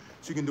morning.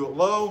 So you can do it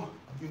low,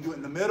 you can do it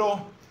in the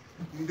middle,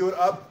 you can do it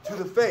up to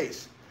the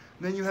face.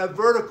 And then you have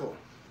vertical,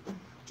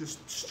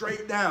 just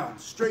straight down,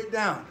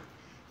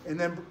 and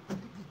then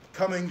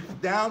coming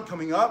down,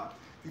 coming up.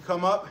 You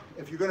come up,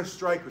 if you're going to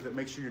strike with it,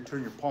 make sure you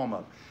turn your palm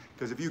up.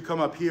 Because if you come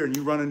up here and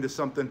you run into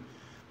something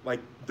like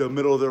the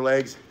middle of their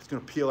legs, it's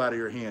going to peel out of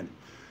your hand.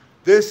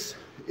 This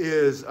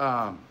is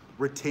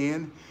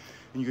rattan,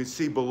 and you can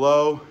see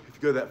below, if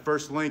you go to that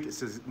first link, it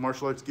says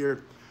martial arts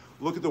gear.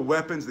 Look at the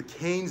weapons, the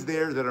canes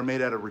there that are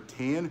made out of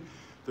rattan.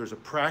 There's a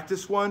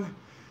practice one,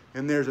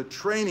 and there's a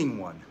training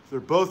one. They're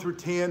both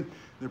rattan,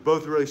 they're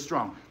both really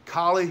strong.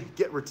 Kali,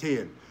 get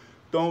rattan.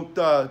 Don't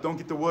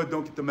get the wood,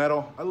 don't get the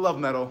metal. I love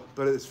metal,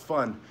 but it's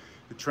fun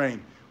to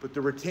train. But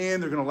the rattan,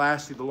 they're gonna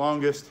last you the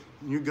longest.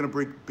 And you're gonna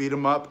beat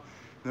them up.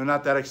 They're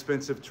not that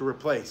expensive to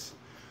replace.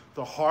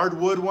 The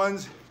hardwood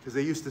ones, because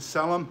they used to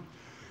sell them,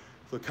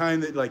 the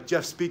kind that like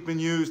Jeff Speakman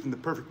used in The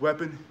Perfect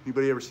Weapon.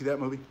 Anybody ever see that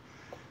movie?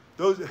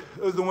 Those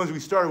are the ones we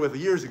started with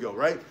years ago,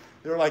 right?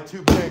 They were like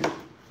too big,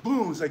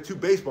 boom, it's like 2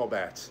 baseball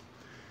bats.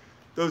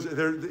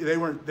 They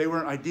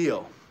weren't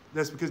ideal.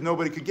 That's because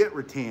nobody could get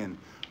rattan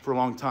for a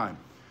long time.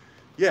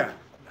 Yeah,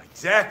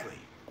 exactly.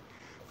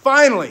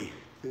 Finally,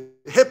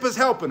 HIPAA's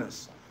helping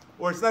us.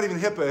 Or it's not even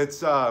HIPAA, it's,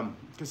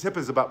 because HIPAA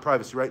is about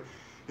privacy, right?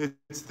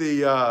 It's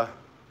the,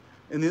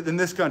 in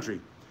this country.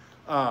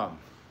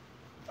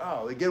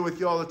 Oh, they get it with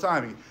you all the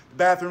time. The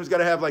bathroom's got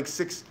to have like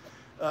 6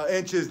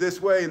 inches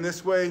this way and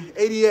this way.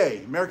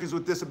 ADA, Americans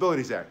with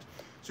Disabilities Act.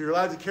 So you're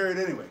allowed to carry it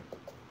anyway,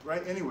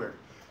 right? Anywhere.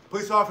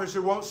 Police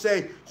officer won't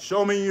say,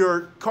 show me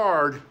your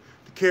card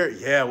to carry.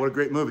 Yeah, what a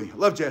great movie. I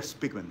love Jeff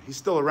Speakman. He's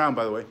still around,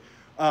 by the way.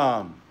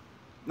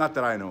 Not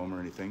that I know him or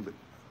anything, but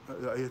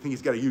I think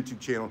he's got a YouTube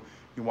channel.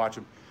 You can watch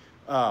him.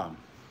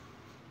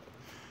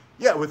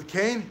 Yeah, with the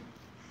cane,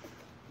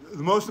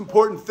 the most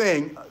important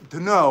thing to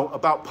know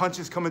about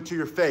punches coming to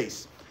your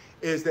face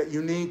is that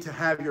you need to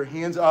have your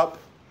hands up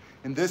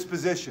in this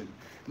position.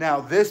 Now,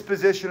 this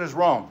position is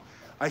wrong.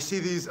 I see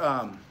these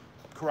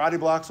karate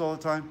blocks all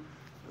the time,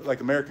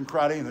 like American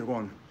karate, and they're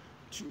going,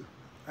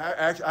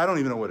 actually, I don't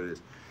even know what it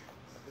is.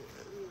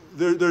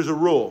 There's a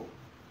rule.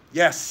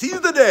 Yes,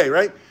 seize the day,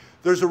 right?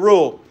 There's a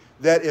rule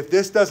that if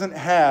this doesn't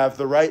have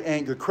the right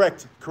angle,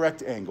 the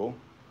correct angle,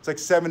 it's like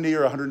 70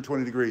 or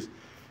 120 degrees.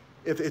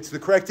 If it's the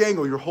correct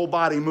angle, your whole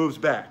body moves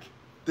back.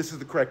 This is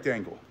the correct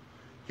angle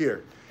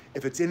here.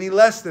 If it's any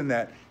less than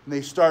that, and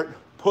they start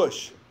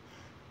push.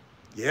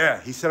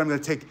 Yeah, he said, I'm going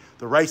to take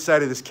the right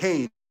side of this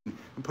cane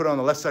and put it on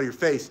the left side of your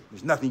face.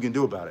 There's nothing you can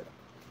do about it.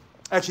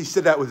 Actually, he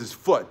said that with his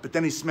foot, but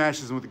then he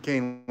smashes him with the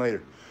cane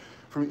later.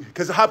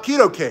 Because the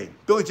Hapkido cane.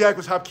 Billy Jack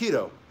was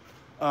Hapkido.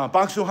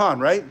 Bang Soo-han,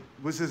 right?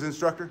 Was his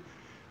instructor.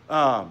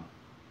 I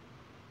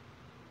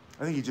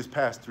think he just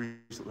passed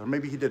recently, or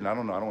maybe he didn't. I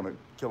don't know. I don't want to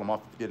kill him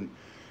off if he didn't.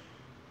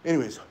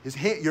 Anyways,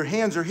 your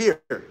hands are here.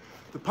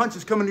 The punch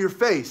is coming to your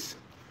face.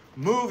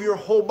 Move your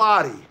whole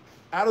body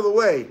out of the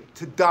way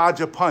to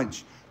dodge a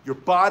punch. Your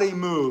body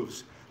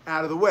moves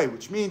out of the way,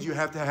 which means you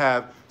have to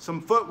have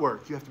some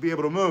footwork. You have to be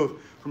able to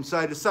move from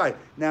side to side.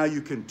 Now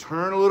you can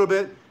turn a little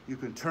bit. You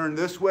can turn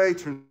this way,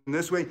 turn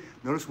this way.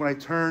 Notice when I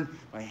turn,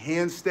 my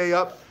hands stay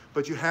up,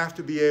 but you have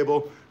to be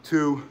able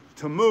to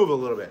move a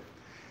little bit.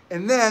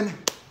 And then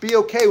be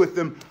okay with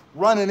them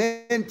running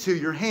into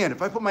your hand.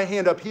 If I put my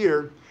hand up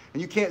here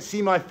and you can't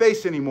see my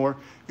face anymore,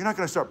 you're not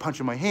going to start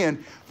punching my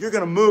hand. You're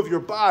going to move your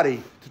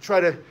body to try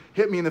to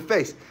hit me in the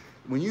face.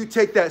 When you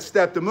take that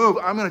step to move,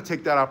 I'm going to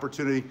take that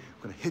opportunity.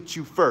 I'm going to hit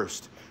you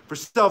first. For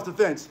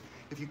self-defense,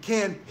 if you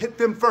can, hit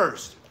them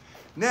first.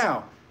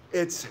 Now,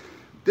 it's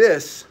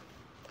this.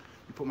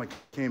 you put my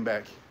cane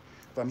back.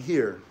 If I'm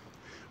here,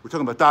 we're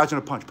talking about dodging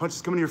a punch. Punch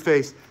is coming to your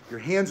face, your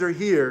hands are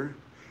here,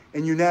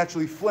 and you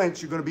naturally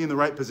flinch, you're gonna be in the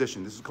right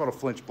position. This is called a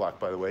flinch block,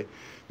 by the way.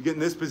 You get in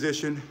this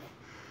position.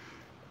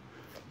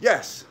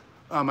 Yes,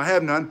 I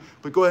have none,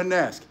 but go ahead and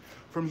ask.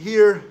 From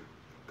here,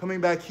 coming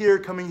back here,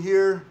 coming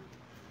here.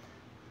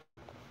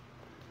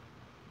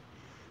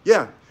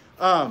 Yeah,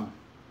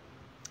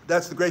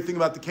 that's the great thing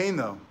about the cane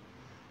though.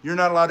 You're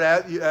not allowed to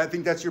ask, I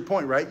think that's your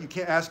point, right? You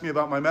can't ask me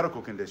about my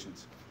medical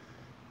conditions.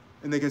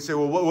 And they can say,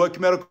 well, what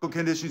medical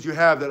conditions you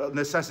have that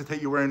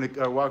necessitate you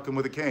walking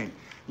with a cane?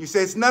 You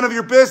say, it's none of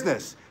your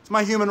business. It's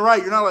my human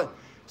right. You're not allowed,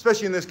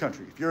 especially in this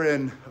country. If you're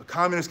in a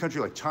communist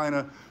country like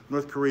China,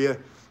 North Korea,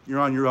 you're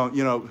on your own,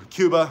 you know,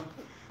 Cuba,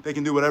 they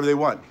can do whatever they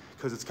want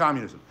because it's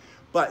communism.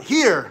 But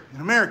here in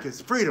America,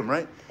 it's freedom,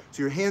 right?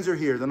 So your hands are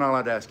here. They're not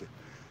allowed to ask you.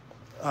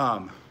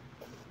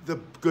 The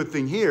good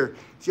thing here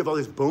is you have all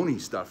this bony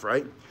stuff,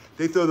 right?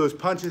 They throw those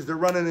punches. They're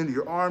running into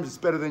your arms. It's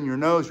better than your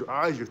nose, your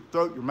eyes, your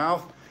throat, your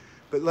mouth.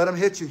 But let them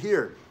hit you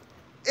here.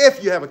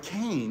 If you have a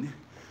cane,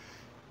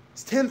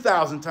 it's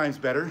 10,000 times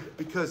better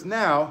because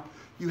now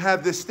you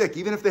have this stick,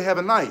 even if they have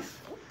a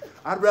knife.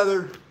 I'd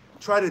rather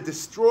try to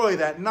destroy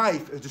that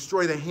knife, or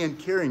destroy the hand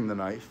carrying the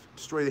knife,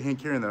 I'd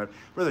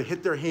rather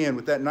hit their hand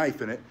with that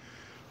knife in it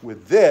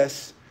with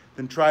this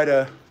than try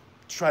to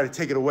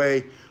take it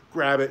away,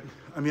 grab it.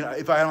 I mean,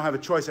 if I don't have a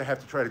choice, I have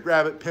to try to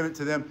grab it, pin it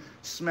to them,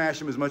 smash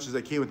them as much as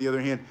I can with the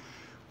other hand.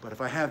 But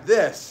if I have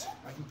this,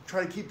 I can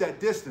try to keep that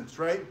distance,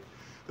 right?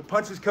 The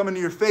punch is coming to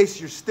your face,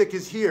 your stick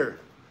is here.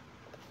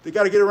 They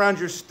got to get around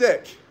your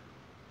stick.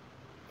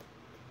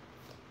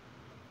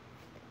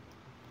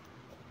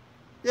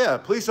 Yeah,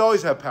 police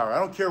always have power. I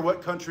don't care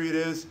what country it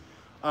is.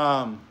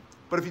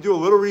 But if you do a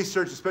little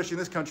research, especially in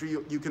this country,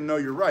 you can know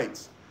your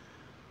rights.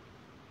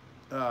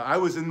 I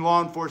was in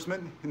law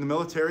enforcement, in the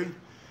military.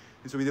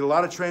 And so we did a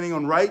lot of training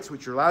on rights,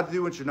 what you're allowed to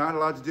do, what you're not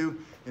allowed to do.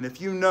 And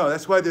if you know,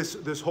 that's why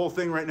this whole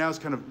thing right now is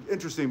kind of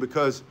interesting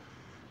because,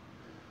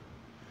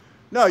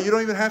 no, you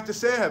don't even have to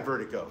say I have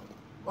vertigo.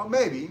 Well,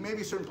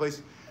 maybe certain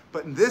places.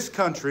 But in this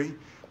country,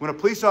 when a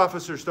police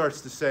officer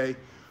starts to say,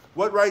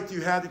 what right do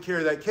you have to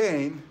carry that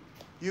cane?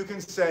 You can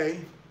say,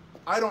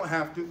 I don't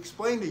have to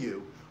explain to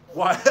you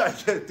why I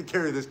get to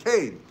carry this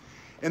cane.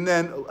 And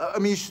then, I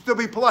mean, you should still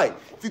be polite.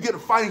 If you get a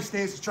fighting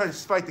stance to try to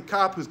fight the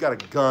cop who's got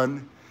a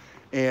gun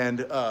and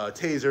a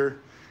taser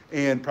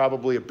and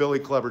probably a billy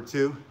club or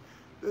two,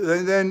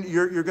 then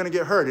you're gonna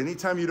get hurt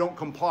anytime you don't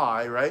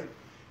comply, right?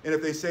 And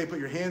if they say put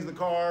your hands in the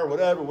car,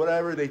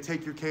 whatever, they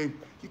take your cane,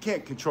 you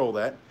can't control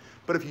that.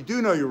 But if you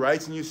do know your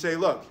rights and you say,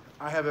 look,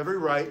 I have every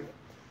right,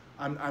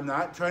 I'm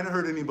not trying to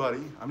hurt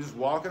anybody, I'm just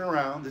walking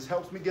around, this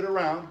helps me get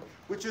around,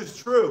 which is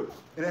true,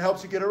 and it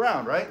helps you get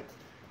around, right?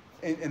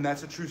 And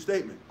that's a true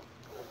statement.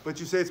 But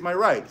you say it's my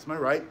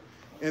right,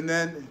 And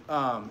then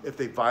if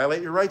they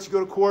violate your rights, you go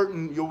to court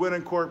and you'll win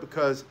in court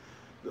because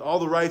all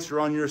the rights are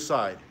on your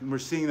side. And we're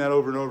seeing that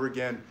over and over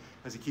again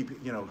as they keep,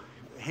 you know,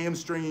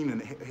 hamstringing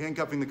and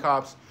handcuffing the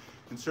cops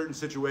in certain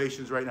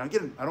situations right now.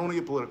 Again, I don't want to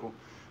get political,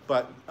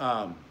 but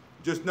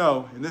just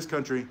know in this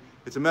country,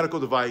 it's a medical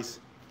device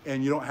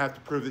and you don't have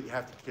to prove that you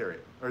have to carry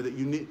it or that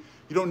you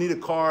don't need a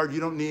card, you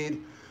don't need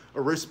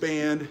a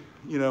wristband,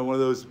 you know, one of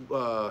those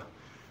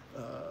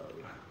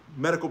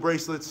medical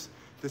bracelets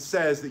that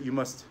says that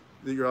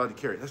you're allowed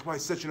to carry it. That's why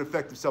it's such an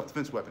effective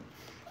self-defense weapon.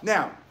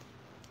 Now,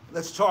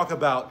 let's talk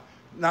about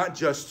not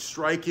just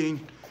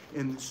striking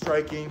and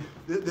striking.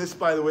 This,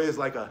 by the way, is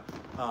like a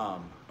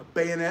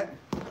bayonet,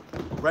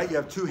 right? You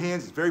have two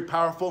hands, it's very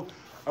powerful.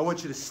 I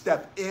want you to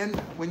step in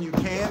when you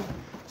can.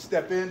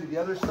 Step in to the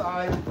other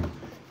side.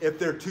 If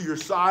they're to your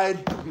side,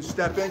 you can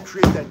step in,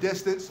 create that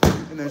distance,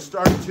 and then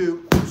start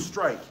to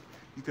strike.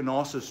 You can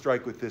also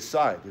strike with this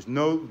side. There's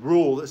no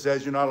rule that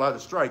says you're not allowed to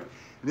strike.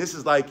 And this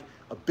is like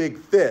a big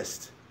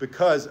fist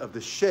because of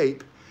the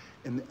shape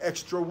and the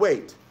extra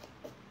weight.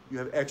 You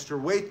have extra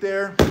weight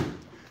there.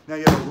 Now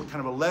you have kind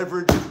of a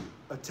leverage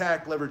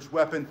attack, leverage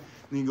weapon, and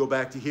then you go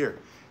back to here.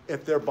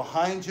 If they're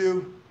behind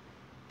you,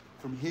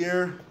 from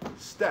here,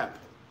 step.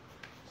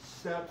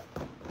 Step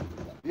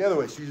the other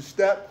way. So you just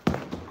step.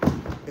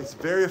 It's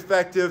very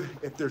effective.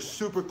 If they're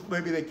super,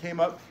 maybe they came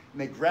up and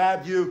they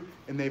grabbed you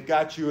and they've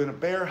got you in a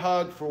bear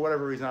hug for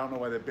whatever reason. I don't know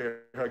why they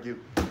bear hug you,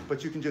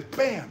 but you can just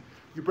bam,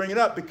 you bring it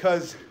up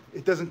because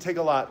it doesn't take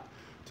a lot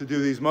to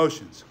do these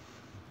motions.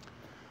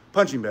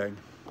 Punching bag.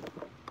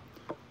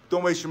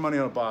 Don't waste your money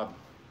on a bob.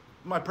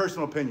 My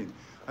personal opinion.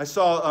 I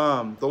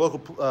saw the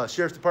local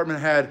sheriff's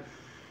department it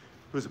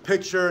was a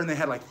picture and they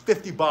had like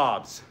 50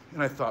 bobs.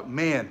 And I thought,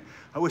 man,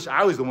 I wish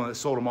I was the one that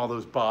sold them all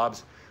those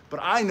bobs. But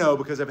I know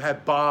because I've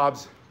had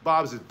Bob's.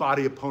 Bob's is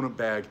body opponent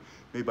bag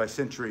made by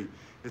Century.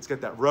 It's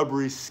got that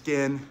rubbery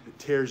skin. It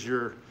tears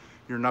your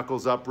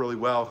knuckles up really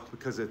well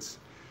because it's,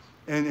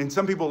 and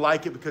some people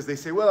like it because they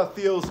say, well, it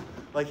feels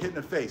like hitting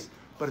a face.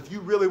 But if you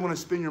really want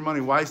to spend your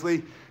money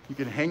wisely, you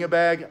can hang a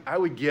bag. I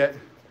would get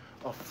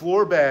a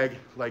floor bag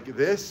like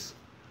this.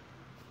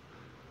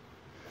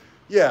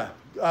 Yeah,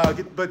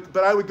 but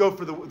I would go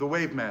for the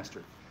Wave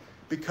Master.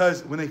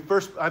 because when they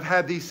first, I've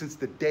had these since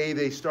the day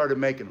they started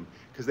making them,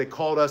 because they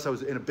called us. I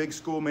was in a big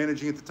school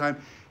managing at the time,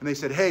 and they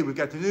said, hey, we've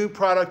got the new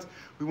product.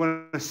 We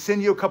want to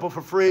send you a couple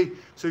for free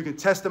so you can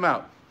test them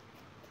out.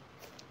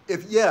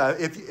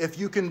 If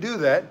you can do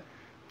that,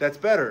 that's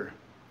better.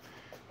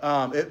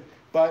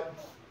 But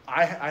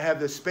I have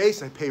this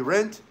space, I pay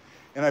rent,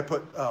 and I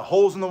put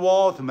holes in the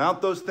wall to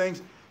mount those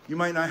things. You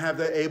might not have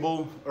that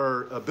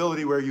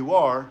ability where you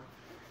are,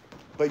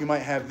 but you might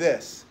have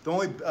this. The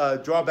only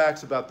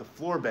drawbacks about the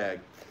floor bag,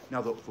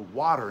 now the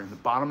water in the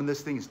bottom of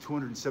this thing is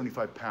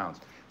 275 pounds.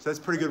 So that's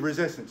pretty good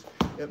resistance.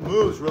 It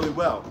moves really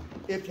well.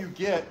 If you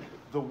get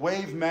the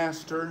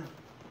WaveMaster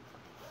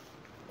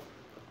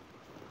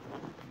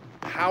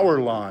power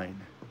line,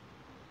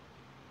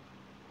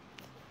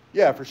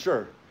 yeah, for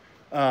sure.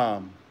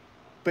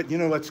 But you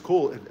know what's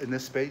cool in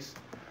this space?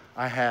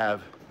 I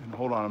have, and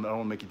hold on, I don't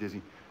want to make you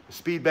dizzy, a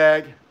speed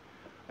bag.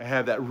 I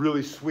have that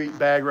really sweet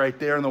bag right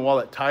there on the wall,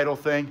 that Tidal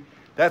thing.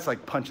 That's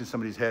like punching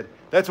somebody's head.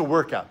 That's a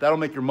workout. That'll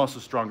make your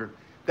muscles stronger.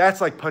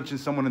 That's like punching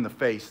someone in the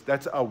face.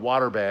 That's a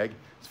water bag.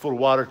 It's full of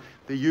water.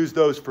 They use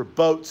those for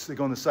boats. They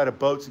go on the side of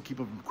boats and keep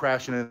them from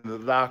crashing into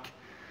the dock.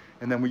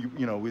 And then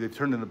they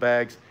turn into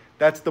bags.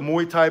 That's the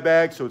Muay Thai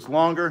bag, so it's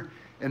longer.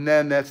 And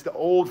then that's the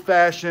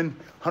old-fashioned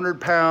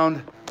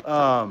 100-pound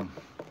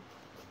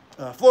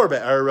floor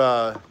bag,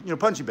 or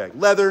punching bag,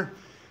 leather.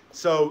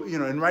 So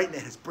and right now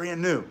it's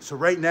brand new. So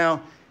right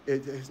now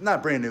it's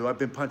not brand new. I've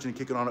been punching and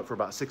kicking on it for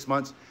about 6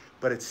 months,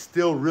 but it's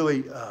still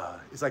really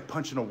it's like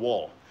punching a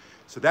wall.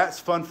 So that's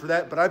fun for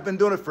that. But I've been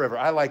doing it forever.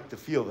 I like to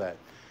feel that.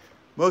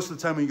 Most of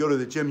the time when you go to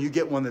the gym, you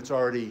get one that's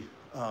already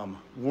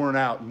worn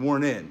out and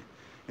worn in,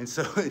 and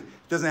so it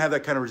doesn't have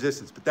that kind of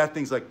resistance. But that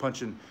thing's like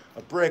punching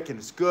a brick, and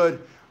it's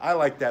good. I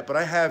like that. But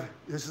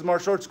this is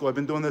martial arts school. I've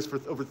been doing this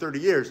for over 30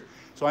 years,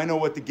 so I know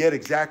what to get,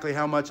 exactly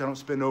how much. I don't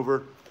spend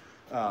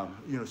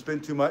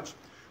spend too much.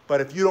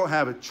 But if you don't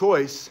have a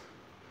choice,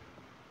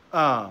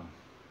 oh,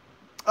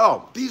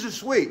 these are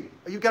sweet.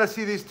 You've got to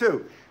see these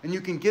too. And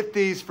you can get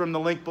these from the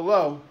link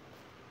below.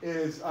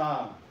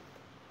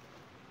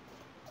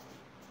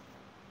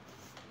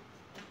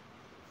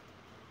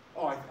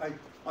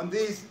 On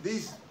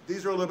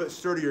these are a little bit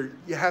sturdier.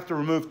 You have to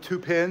remove 2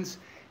 pins,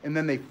 and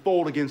then they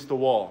fold against the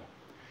wall.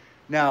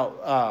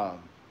 Now,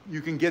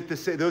 you can get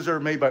this, those are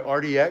made by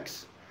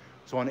RDX,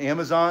 so on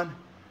Amazon.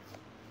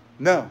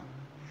 No.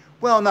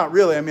 Well, not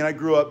really. I mean, I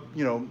grew up,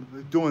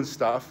 doing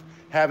stuff,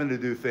 having to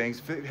do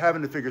things,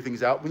 having to figure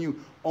things out. When you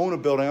own a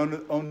building, I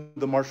owned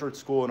the martial arts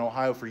school in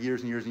Ohio for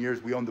years and years and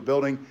years. We owned the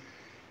building.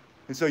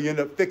 And so you end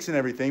up fixing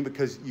everything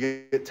because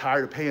you get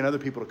tired of paying other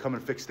people to come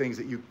and fix things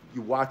that you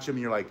watch them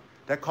and you're like,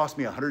 that cost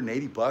me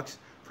 180 bucks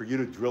for you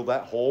to drill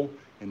that hole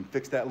and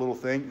fix that little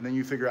thing, and then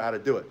you figure out how to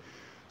do it.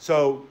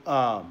 So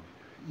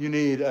you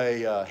need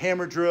a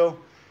hammer drill,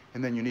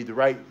 and then you need the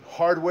right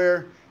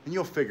hardware, and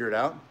you'll figure it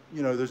out.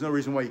 There's no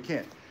reason why you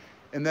can't.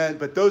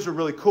 But those are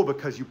really cool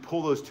because you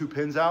pull those 2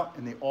 pins out,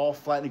 and they all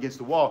flatten against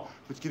the wall,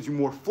 which gives you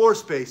more floor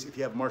space if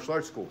you have a martial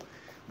arts school.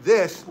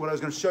 What I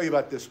was going to show you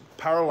about this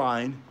power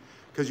line,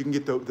 because you can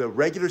get the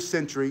regular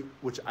Sentry,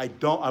 which I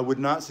would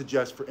not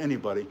suggest for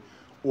anybody,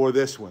 or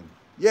this one.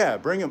 Yeah,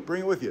 bring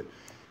it with you.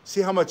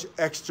 See how much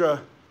extra. I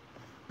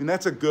mean,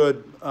 that's a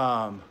good,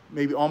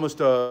 maybe almost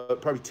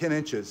probably 10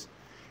 inches.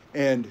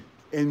 And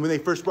when they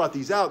first brought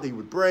these out, they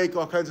would break,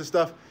 all kinds of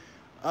stuff.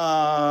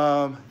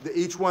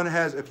 Each one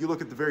has, if you look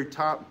at the very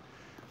top,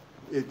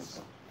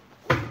 there's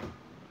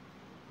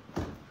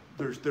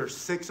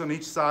 6 on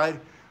each side.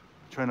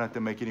 Try not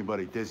to make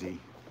anybody dizzy,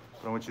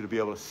 but I want you to be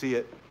able to see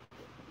it.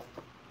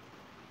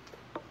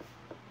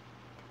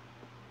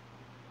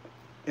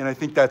 And I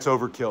think that's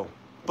overkill.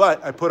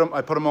 But I put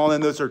them all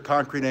in. Those are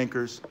concrete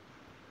anchors.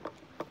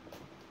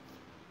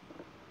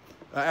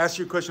 Ask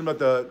your question about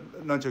the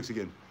nunchucks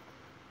again.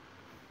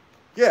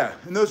 Yeah,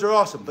 and those are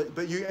awesome.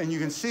 But you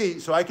can see,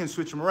 so I can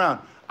switch them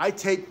around. I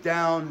take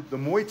down the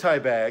Muay Thai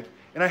bag,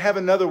 and I have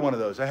another one of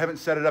those. I haven't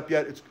set it up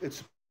yet.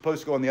 It's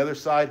supposed to go on the other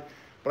side,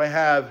 but I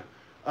have.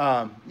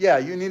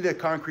 You need a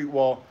concrete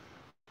wall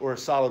or a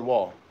solid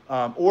wall,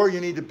 or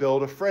you need to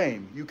build a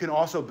frame. You can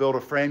also build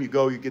a frame.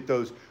 You get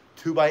those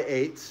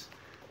 2x8s.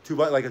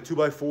 Like a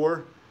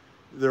 2x4,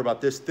 they're about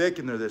this thick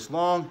and they're this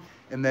long,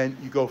 and then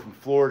you go from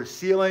floor to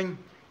ceiling.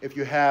 If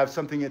you have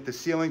something at the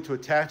ceiling to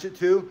attach it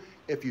to,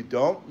 if you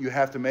don't, you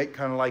have to make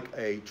kind of like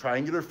a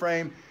triangular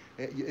frame,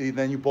 and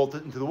then you bolt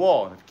it into the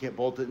wall. And if you can't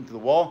bolt it into the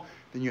wall,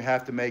 then you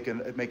have to make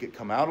it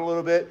come out a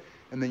little bit,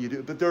 and then you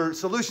do. But there are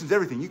solutions,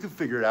 everything. You can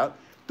figure it out.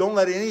 Don't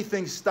let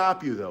anything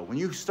stop you, though. When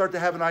you start to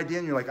have an idea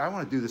and you're like, I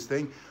want to do this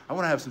thing, I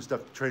want to have some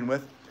stuff to train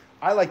with.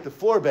 I like the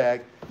floor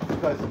bag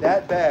because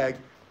that bag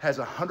has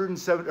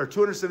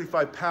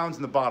 275 pounds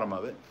in the bottom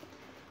of it.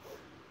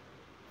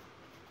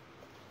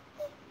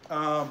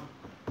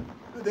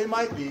 They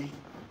might be,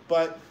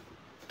 but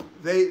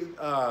they,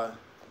 a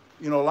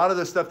lot of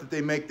the stuff that they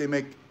make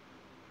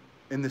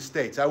in the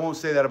States. I won't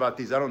say that about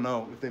these. I don't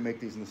know if they make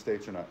these in the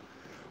States or not,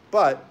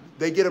 but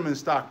they get them in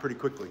stock pretty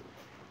quickly.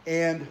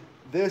 And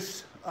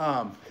this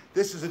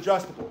is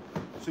adjustable,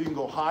 so you can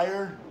go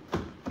higher,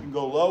 you can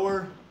go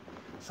lower.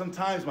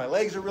 Sometimes my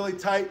legs are really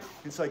tight,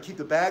 and so I keep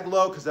the bag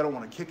low because I don't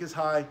want to kick as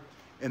high.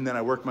 And then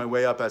I work my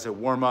way up as I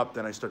warm up,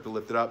 then I start to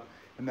lift it up.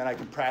 And then I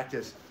can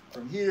practice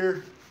from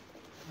here.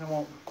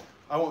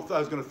 I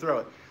was gonna throw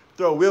it.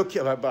 Throw a wheel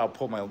kick, I'll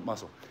pull my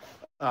muscle.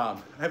 I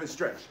haven't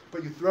stretched,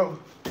 but you throw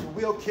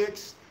wheel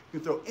kicks, you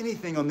can throw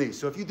anything on these.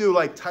 So if you do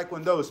like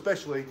Taekwondo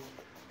especially,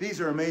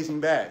 these are amazing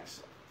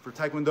bags. For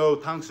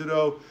Taekwondo, Tang Soo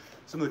Do,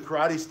 some of the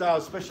karate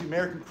styles, especially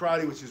American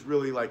karate, which is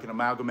really like an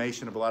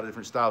amalgamation of a lot of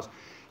different styles.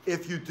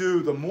 If you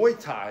do the Muay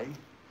Thai,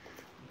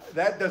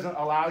 that doesn't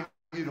allow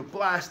you to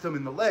blast them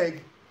in the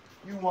leg.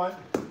 You want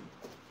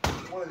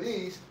one of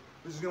these,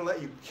 this is gonna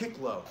let you kick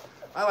low.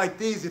 I like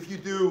these if you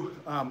do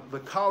the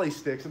Kali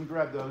sticks. Let me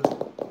grab those.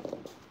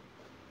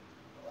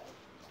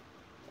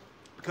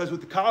 Because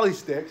with the Kali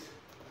sticks,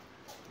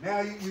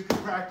 now you can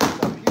practice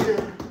up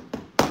here,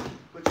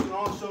 but you can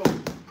also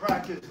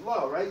practice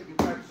low, right? You can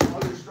practice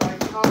all your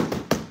strikes up,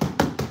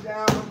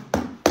 down.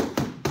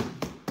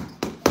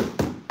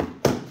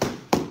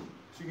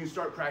 So you can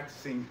start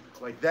practicing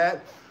like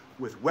that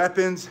with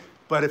weapons.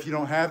 But if you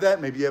don't have that,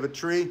 maybe you have a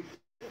tree.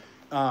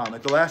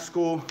 At the last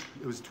school,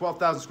 it was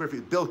 12,000 square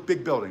feet,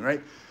 big building,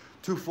 right?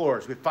 2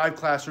 floors. We had 5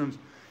 classrooms.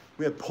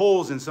 We had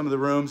poles in some of the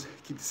rooms,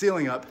 keep the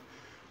ceiling up.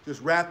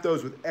 Just wrap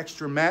those with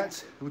extra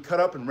mats. We cut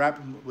up and wrap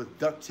them with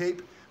duct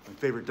tape. My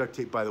favorite duct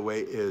tape, by the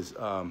way, is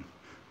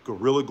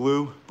Gorilla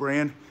Glue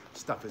brand.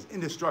 Stuff is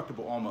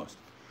indestructible almost.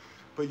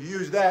 But you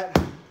use that,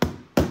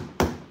 and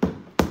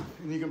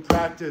you can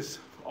practice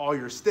all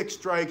your stick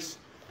strikes.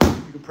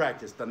 You can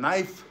practice the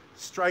knife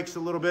strikes a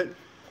little bit.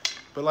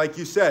 But like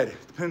you said,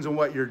 it depends on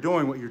what you're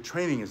doing, what your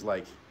training is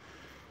like.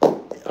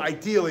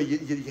 Ideally,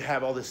 you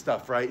have all this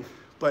stuff, right?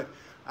 But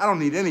I don't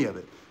need any of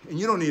it, and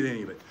you don't need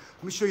any of it.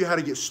 Let me show you how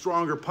to get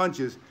stronger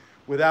punches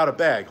without a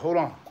bag. Hold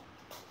on.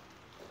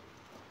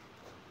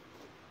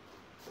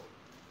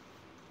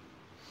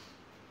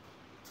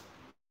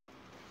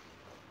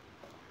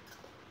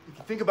 If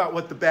you think about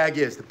what the bag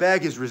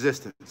is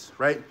resistance,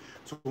 right?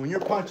 So when you're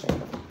punching,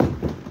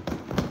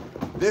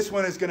 this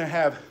one is gonna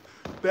have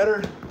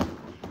better,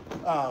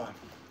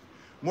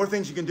 more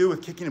things you can do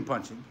with kicking and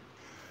punching.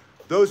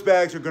 Those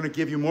bags are gonna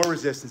give you more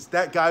resistance.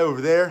 That guy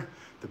over there,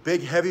 the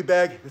big heavy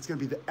bag, that's gonna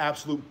be the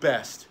absolute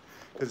best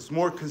because it's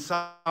more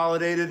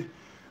consolidated.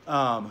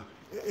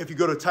 If you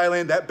go to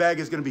Thailand, that bag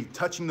is gonna be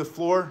touching the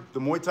floor,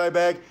 the Muay Thai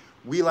bag.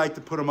 We like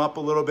to put them up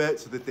a little bit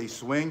so that they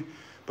swing.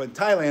 But in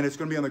Thailand, it's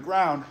gonna be on the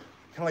ground,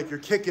 kind of like you're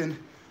kicking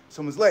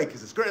someone's leg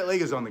because its great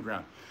leg is on the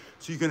ground.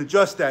 So you can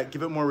adjust that,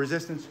 give it more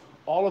resistance.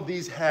 All of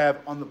these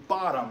have on the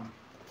bottom,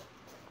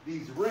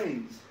 these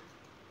rings.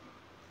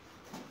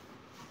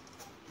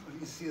 You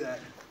can see that.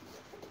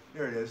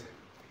 There it is.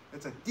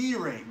 That's a D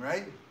ring,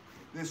 right?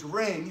 This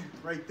ring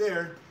right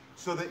there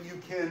so that you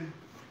can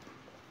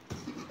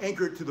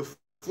anchor it to the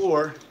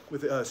floor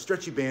with a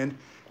stretchy band.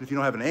 And if you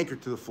don't have an anchor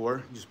to the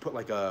floor, you just put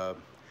like a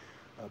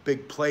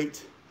big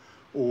plate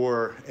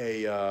or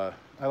I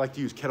like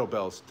to use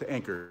kettlebells to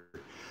anchor.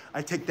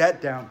 I take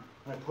that down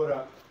and I put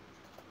up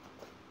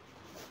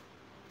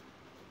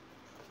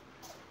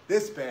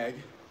this bag,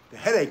 the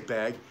headache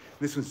bag.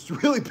 This one's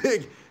really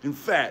big and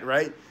fat,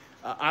 right?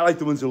 I like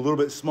the ones that are a little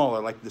bit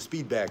smaller, like the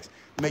speed bags,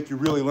 make you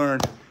really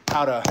learn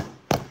how to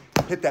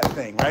hit that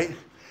thing, right?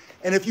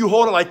 And if you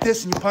hold it like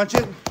this and you punch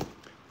it,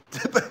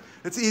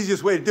 that's the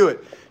easiest way to do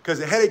it. Because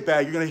the headache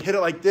bag, you're gonna hit it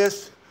like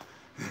this,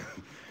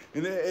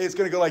 and it's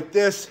gonna go like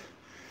this,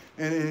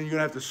 and you're gonna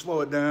have to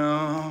slow it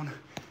down.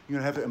 You're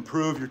gonna have to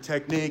improve your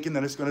technique, and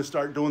then it's gonna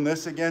start doing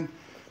this again.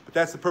 But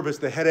that's the purpose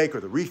of the headache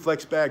or the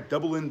reflex bag,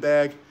 double in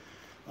bag.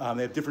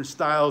 They have different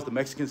styles. The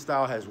Mexican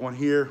style has one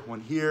here,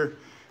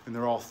 and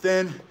they're all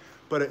thin.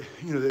 But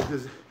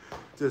they're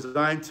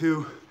designed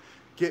to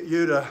get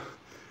you to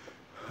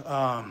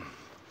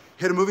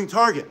hit a moving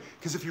target.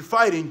 Because if you're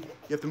fighting,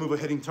 you have to move a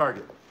hitting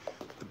target.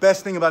 The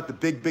best thing about the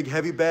big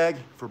heavy bag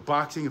for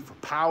boxing and for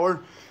power,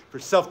 for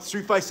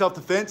street fight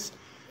self-defense,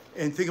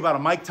 and think about a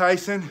Mike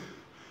Tyson,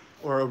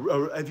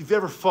 or if you've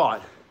ever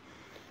fought,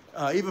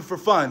 even for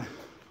fun.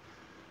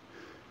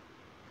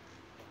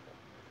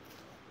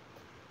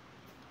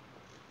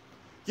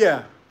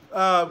 Yeah,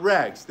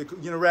 rags.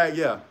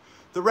 Yeah.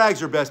 The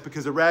rags are best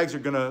because the rags are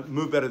gonna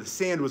move better. The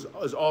sand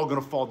is all gonna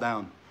fall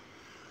down.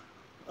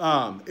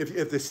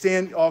 If the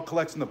sand all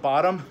collects in the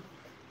bottom,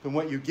 then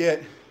what you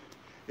get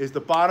is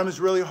the bottom is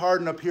really hard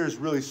and up here is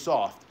really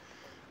soft.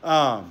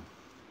 Yeah,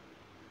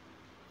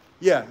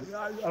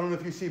 I don't know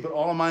if you see, but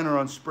all of mine are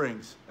on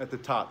springs at the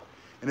top.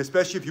 And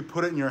especially if you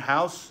put it in your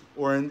house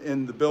or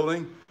in the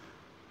building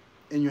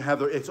and you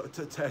have it's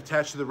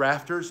attached to the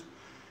rafters,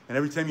 and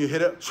every time you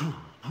hit it,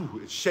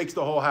 it shakes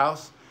the whole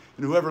house.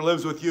 And whoever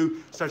lives with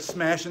you starts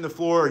smashing the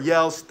floor or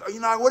yells,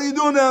 what are you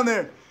doing down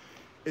there?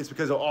 It's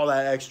because of all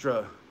that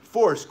extra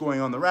force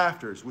going on the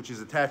rafters, which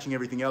is attaching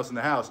everything else in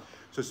the house.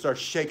 So it starts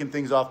shaking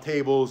things off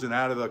tables and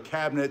out of the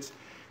cabinets.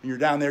 And you're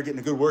down there getting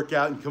a good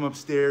workout and you come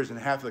upstairs and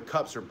half of the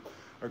cups or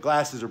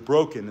glasses are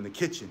broken in the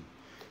kitchen.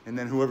 And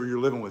then whoever you're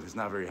living with is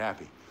not very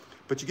happy.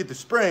 But you get the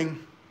spring,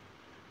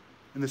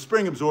 and the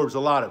spring absorbs a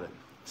lot of it.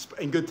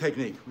 and good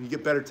technique. When you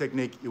get better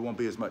technique, it won't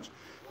be as much.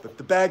 But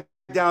the bag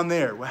down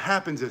there, what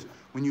happens is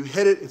when you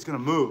hit it, it's gonna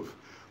move.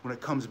 When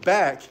it comes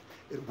back,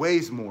 it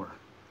weighs more.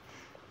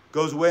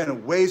 Goes away and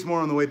it weighs more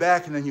on the way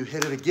back, and then you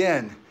hit it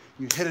again,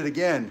 you hit it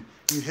again,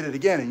 you hit it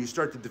again, and you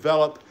start to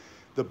develop,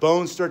 the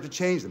bones start to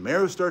change, the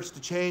marrow starts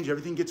to change,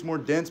 everything gets more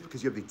dense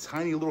because you have these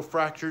tiny little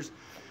fractures,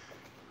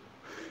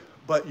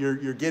 but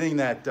you're getting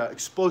that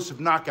explosive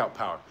knockout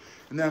power.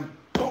 And then,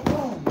 boom,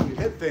 boom, when you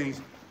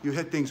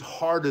hit things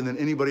harder than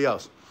anybody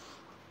else.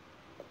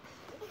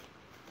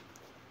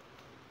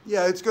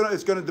 Yeah, it's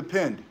gonna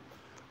depend.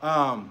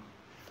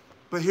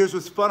 But here's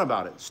what's fun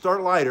about it.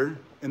 Start lighter,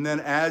 and then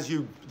as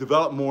you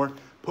develop more,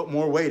 put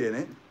more weight in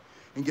it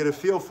and get a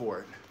feel for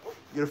it.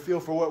 Get a feel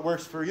for what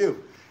works for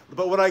you.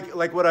 But what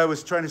I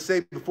was trying to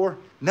say before,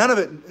 none of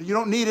it, you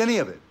don't need any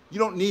of it. You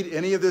don't need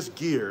any of this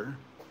gear.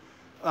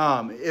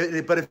 But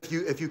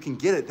if you can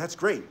get it, that's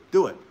great,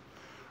 do it,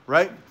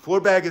 right? Floor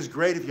bag is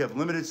great if you have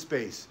limited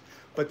space.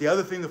 But the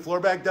other thing the floor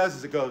bag does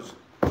is it goes,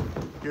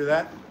 hear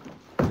that?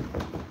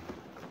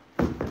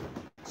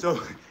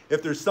 So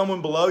if there's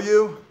someone below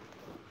you,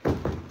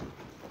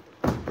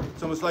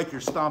 it's almost like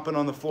you're stomping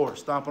on the floor,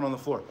 stomping on the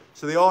floor.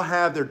 So they all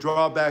have their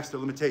drawbacks, their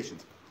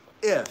limitations.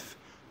 If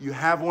you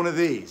have one of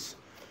these,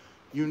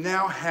 you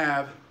now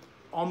have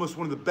almost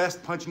one of the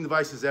best punching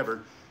devices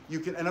ever. You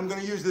can, and I'm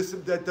gonna use this,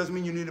 that doesn't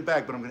mean you need a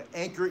bag, but I'm gonna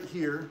anchor it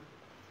here.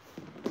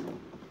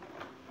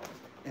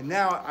 And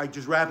now I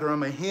just wrap it around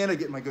my hand, I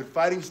get my good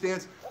fighting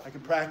stance, I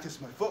can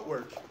practice my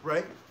footwork,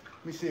 right?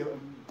 Let me see if I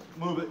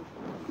move it.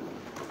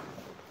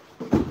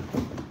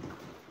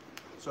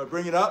 So I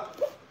bring it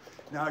up,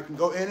 now I can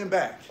go in and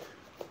back,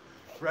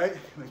 right?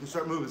 And I can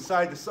start moving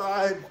side to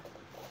side.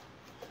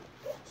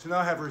 So now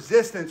I have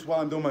resistance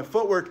while I'm doing my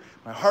footwork.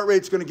 My heart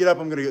rate's gonna get up,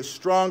 I'm gonna get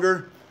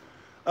stronger.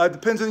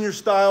 Depends on your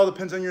style,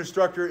 depends on your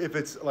instructor. If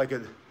it's like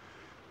a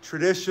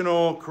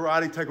traditional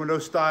karate,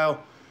 taekwondo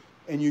style,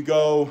 and you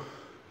go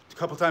a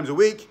couple times a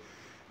week,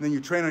 and then you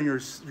train on your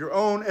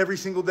own every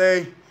single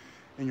day,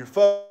 and you're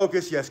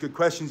focused, you ask good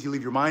questions, you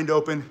leave your mind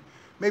open.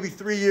 Maybe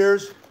 3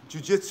 years,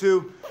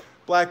 jiu-jitsu,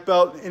 black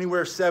belt,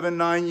 anywhere 7,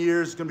 9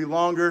 years, it's gonna be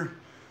longer.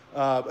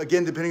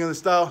 Again, depending on the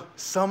style.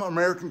 Some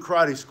American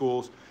karate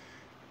schools,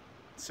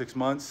 6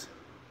 months,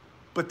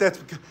 but they're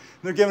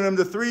giving them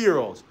to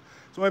 3-year-olds.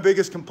 So my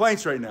biggest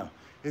complaints right now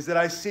is that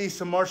I see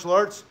some martial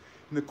arts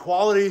and the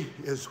quality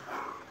is,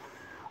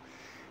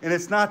 and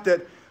it's not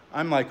that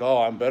I'm like, oh,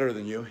 I'm better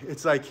than you.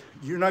 It's like,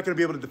 you're not gonna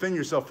be able to defend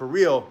yourself for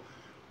real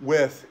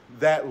with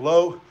that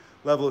low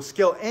level of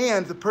skill.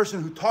 And the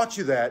person who taught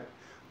you that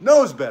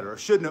knows better, or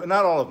should know,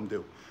 not all of them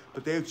do,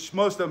 but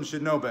most of them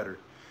should know better.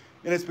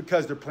 And it's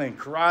because they're playing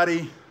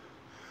karate.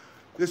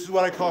 This is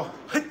what I call,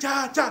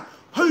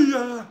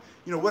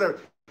 you know, whatever.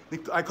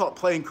 I call it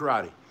playing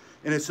karate.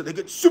 And so they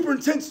get super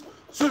intense,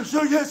 and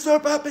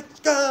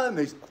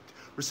they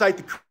recite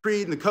the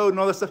creed and the code and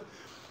all that stuff,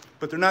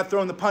 but they're not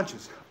throwing the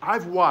punches.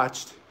 I've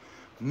watched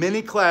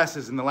many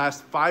classes in the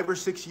last 5 or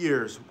 6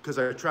 years, because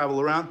I travel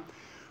around,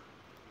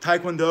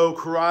 taekwondo,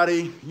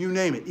 karate, you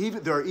name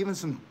it. There are even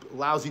some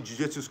lousy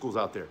jiu-jitsu schools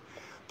out there,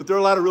 but there are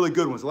a lot of really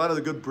good ones. A lot of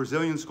the good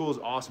Brazilian schools,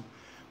 awesome.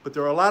 But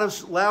there are a lot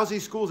of lousy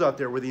schools out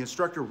there where the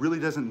instructor really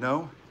doesn't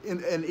know.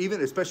 And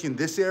even, especially in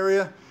this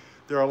area,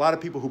 there are a lot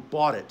of people who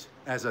bought it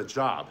as a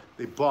job.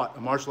 They bought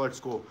a martial arts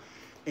school,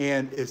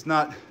 and it's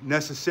not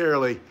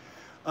necessarily,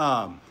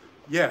 yeah,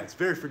 it's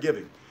very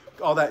forgiving.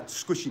 All that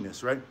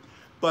squishiness, right?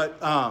 But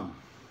I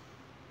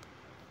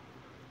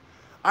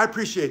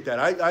appreciate that.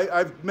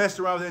 I've messed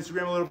around with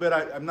Instagram a little bit.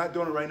 I'm not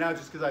doing it right now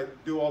just because I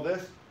do all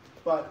this.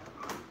 But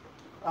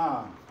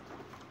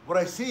what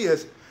I see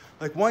is,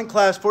 like one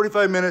class,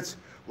 45 minutes,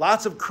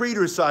 lots of creed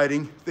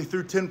reciting. They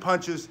threw 10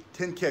 punches,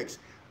 10 kicks.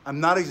 I'm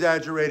not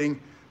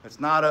exaggerating. That's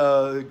not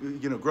a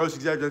gross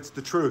exaggeration. That's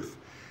the truth,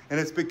 and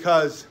it's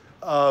because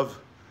of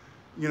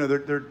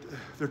they're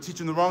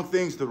teaching the wrong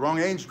things, the wrong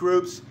age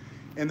groups,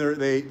 and either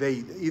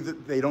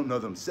they don't know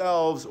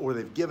themselves, or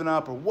they've given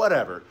up, or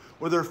whatever,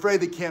 or they're afraid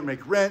they can't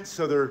make rent,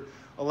 so they're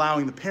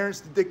allowing the parents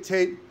to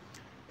dictate.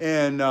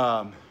 And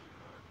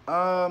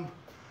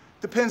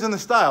depends on the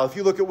style. If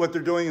you look at what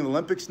they're doing in the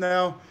Olympics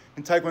now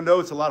in Taekwondo,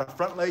 it's a lot of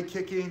front leg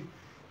kicking.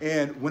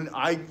 And when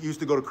I used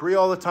to go to Korea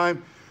all the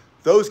time,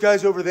 those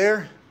guys over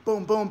there,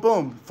 boom, boom,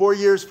 boom, 4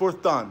 years,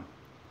 4th dan.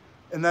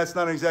 And that's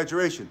not an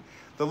exaggeration.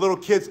 The little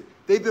kids,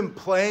 they've been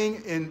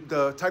playing in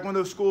the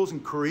Taekwondo schools in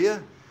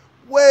Korea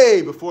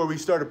way before we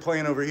started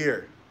playing over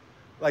here.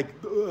 Like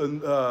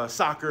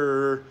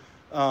soccer,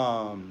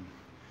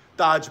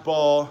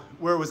 dodgeball,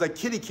 where it was like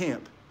kiddie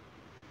camp.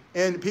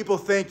 And people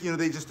think,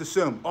 they just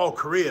assume, oh,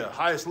 Korea,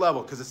 highest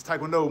level, because it's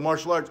Taekwondo,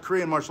 martial arts,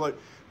 Korean martial arts,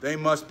 they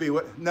must be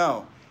what?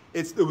 No,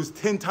 it was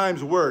 10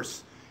 times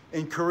worse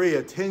in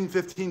Korea 10,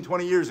 15,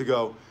 20 years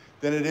ago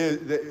than it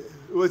is.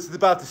 It's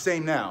about the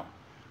same now,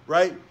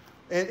 right?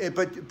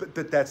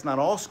 But that's not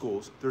all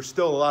schools. There's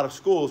still a lot of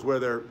schools where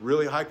they're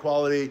really high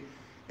quality,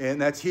 and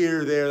that's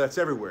here, there, that's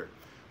everywhere.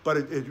 But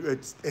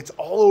it's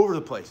all over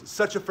the place. It's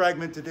such a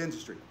fragmented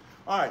industry.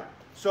 All right,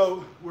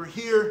 so we're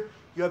here.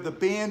 You have the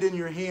band in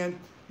your hand.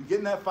 You get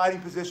in that fighting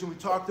position. We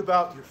talked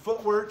about your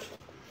footwork,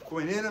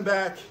 going in and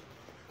back,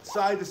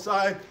 side to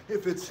side.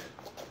 If it's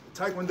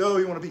Taekwondo,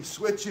 you want to be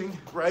switching,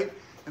 right?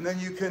 And then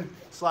you can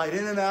slide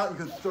in and out. You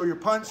can throw your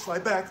punch,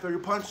 slide back, throw your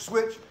punch,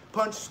 switch,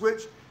 punch,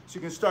 switch. So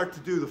you can start to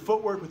do the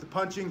footwork with the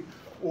punching,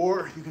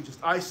 or you can just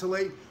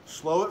isolate,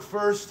 slow it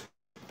first,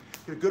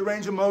 get a good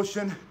range of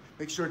motion,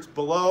 make sure it's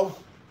below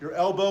your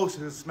elbow so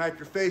it doesn't smack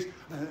your face,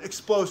 and then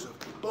explosive,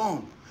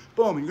 boom,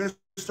 boom. And you're gonna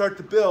start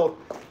to build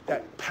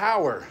that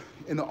power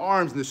in the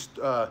arms and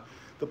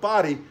the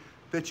body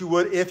that you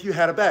would if you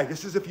had a bag.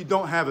 This is if you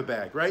don't have a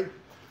bag, right?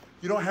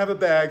 You don't have a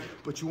bag,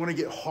 but you wanna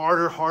get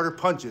harder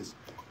punches.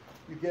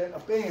 You get a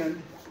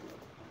band,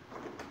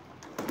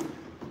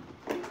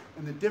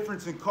 and the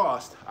difference in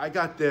cost, I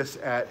got this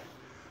at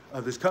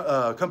this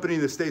company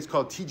in the States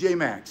called TJ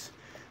Maxx.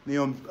 They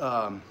own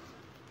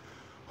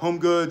Home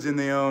Goods and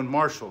they own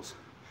Marshalls.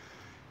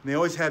 And they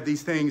always have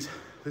these things.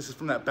 This is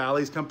from that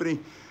Bally's company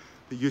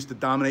that used to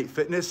dominate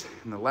fitness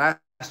in the last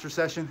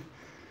recession.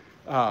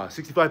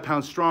 65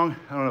 pounds strong.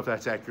 I don't know if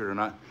that's accurate or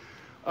not.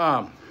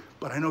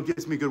 But I know it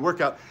gets me a good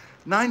workout.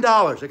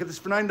 $9, I got this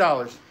for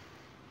 $9.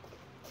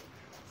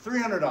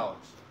 $300,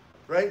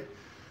 right?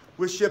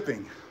 With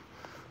shipping.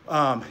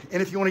 And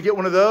if you want to get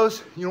one of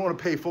those, you don't want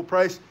to pay full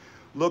price,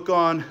 look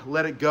on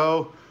Let It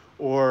Go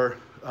or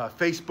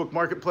Facebook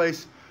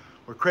Marketplace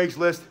or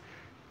Craigslist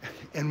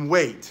and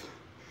wait.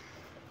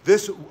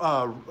 This,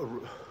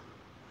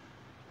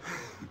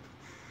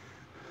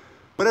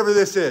 whatever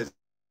this is,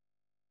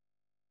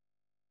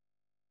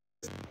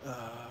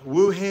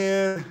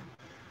 Wuhan,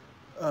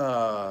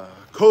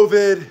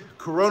 COVID,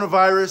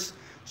 coronavirus,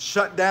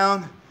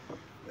 shutdown.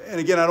 And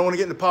again, I don't want to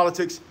get into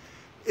politics.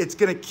 It's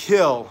going to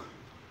kill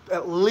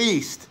at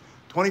least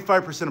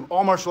 25% of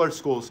all martial arts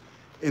schools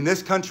in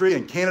this country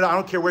and Canada. I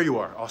don't care where you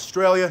are,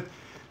 Australia,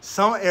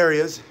 some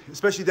areas,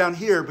 especially down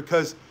here,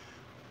 because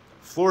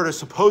Florida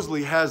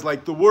supposedly has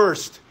like the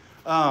worst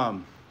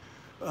coronavirus,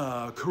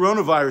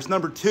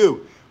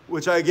 #2,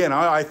 which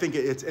I think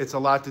it's a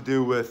lot to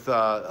do with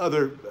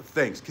other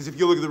things. Because if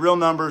you look at the real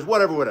numbers,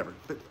 whatever.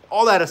 But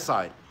all that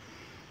aside,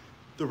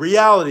 the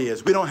reality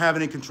is we don't have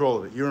any control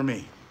of it, you or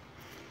me.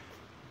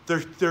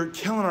 They're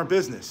killing our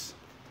business.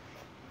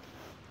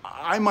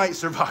 I might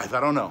survive, I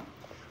don't know.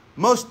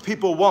 Most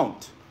people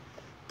won't.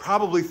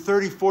 Probably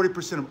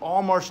 30–40% of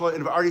all martial arts,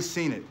 and I've already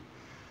seen it.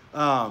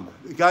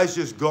 The guy's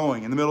just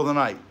going in the middle of the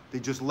night. They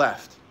just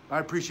left. I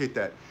appreciate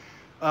that.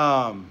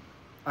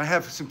 I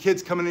have some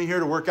kids coming in here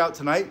to work out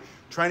tonight,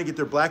 trying to get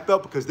their black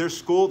belt because their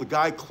school, the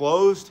guy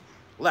closed,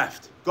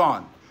 left,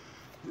 gone.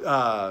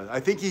 I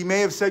think he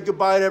may have said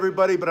goodbye to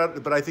everybody,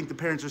 but I think the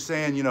parents are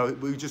saying, you know,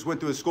 we just went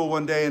to his school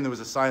one day and there was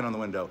a sign on the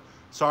window.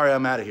 Sorry,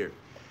 I'm out of here.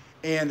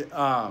 And,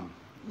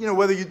 you know,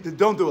 whether you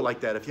don't do it like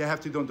that. If you have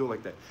to, don't do it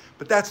like that.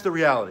 But that's the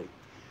reality.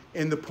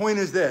 And the point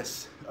is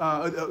this,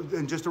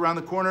 and just around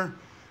the corner,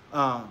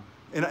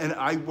 and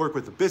I work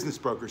with a business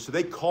broker, so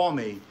they call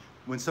me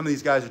when some of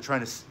these guys are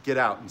trying to get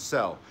out and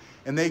sell.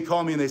 And they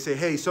call me and they say,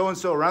 hey,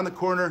 so-and-so around the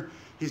corner,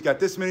 he's got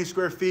this many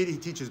square feet, he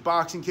teaches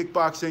boxing,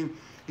 kickboxing,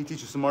 he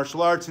teaches some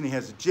martial arts, and he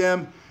has a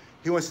gym.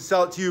 He wants to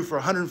sell it to you for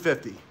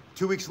 150.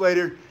 2 weeks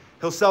later,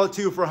 he'll sell it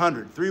to you for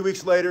 100. 3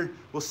 weeks later,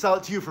 we'll sell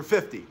it to you for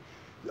 50.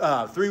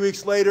 3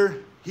 weeks later,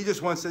 he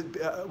just wants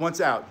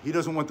out. He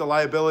doesn't want the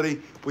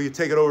liability. Will you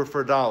take it over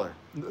for $1?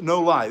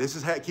 No lie,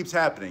 this keeps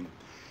happening.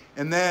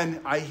 And then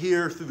I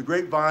hear through the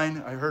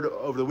grapevine, I heard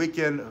over the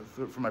weekend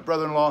from my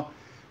brother-in-law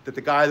that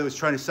the guy that was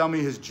trying to sell me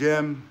his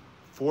gym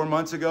 4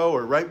 months ago,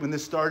 or right when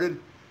this started,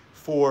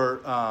 he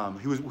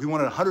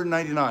wanted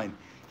 199.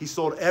 He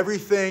sold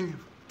everything,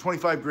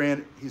 25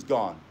 grand, he's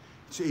gone.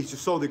 He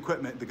just sold the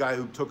equipment. The guy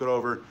who took it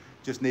over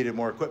just needed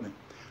more equipment.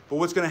 But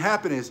what's gonna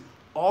happen is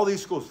all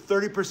these schools,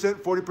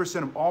 30%,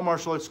 40% of all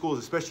martial arts schools,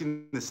 especially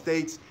in the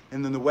States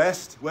and in the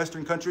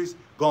Western countries,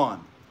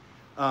 gone.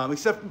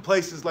 Except in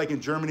places like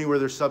in Germany where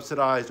they're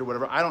subsidized or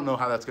whatever. I don't know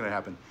how that's gonna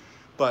happen.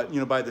 But, you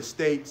know, by the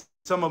state,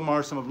 some of them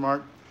are, some of them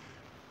aren't.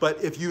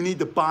 But if you need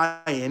to buy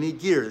any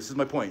gear, this is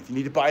my point. If you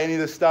need to buy any of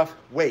this stuff,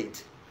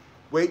 wait.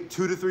 Wait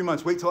 2 to 3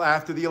 months. Wait till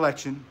after the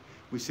election.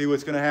 We see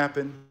what's gonna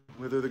happen,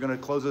 whether they're gonna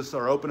close us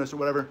or open us or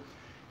whatever.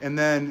 And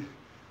then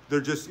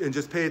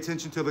just pay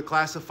attention to the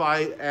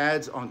classified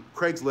ads on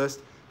Craigslist,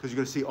 because you're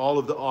gonna see all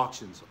of the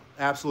auctions,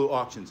 absolute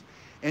auctions.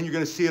 And you're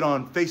gonna see it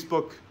on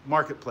Facebook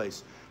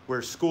Marketplace,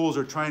 where schools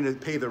are trying to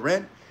pay the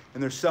rent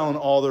and they're selling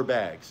all their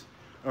bags,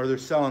 or they're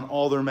selling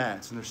all their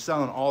mats, and they're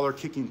selling all their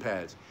kicking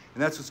pads.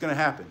 And that's what's gonna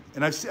happen.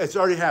 And it's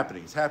already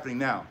happening, it's happening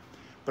now.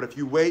 But if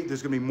you wait,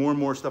 there's gonna be more and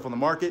more stuff on the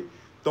market.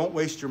 Don't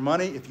waste your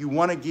money. If you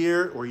want a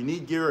gear, or you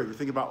need gear, or you're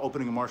thinking about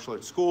opening a martial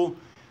arts school,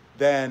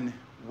 then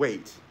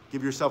wait.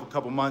 Give yourself a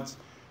couple months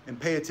and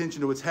pay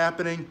attention to what's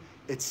happening.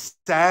 It's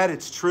sad,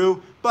 it's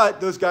true, but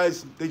those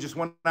guys, they just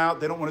went out,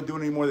 they don't want to do it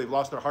anymore, they've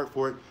lost their heart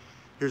for it.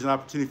 Here's an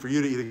opportunity for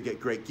you to either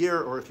get great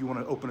gear, or if you want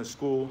to open a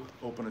school,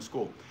 open a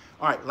school.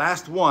 All right,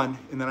 last one,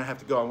 and then I have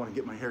to go. I want to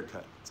get my hair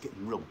cut. It's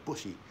getting real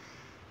bushy.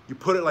 You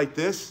put it like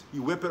this,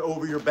 you whip it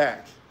over your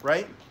back,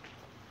 right?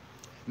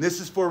 And this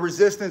is for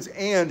resistance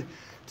and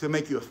to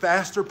make you a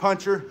faster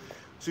puncher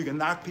so you can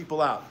knock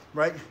people out,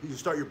 right? You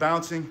start your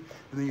bouncing,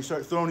 and then you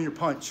start throwing your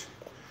punch.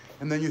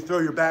 And then you throw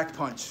your back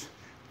punch.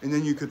 And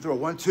then you can throw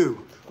 1,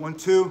 2, 1,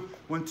 2,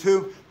 1,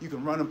 2. You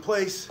can run in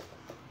place,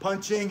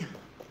 punching.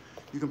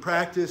 You can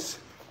practice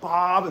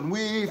bob and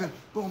weave and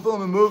boom,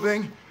 boom, and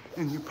moving.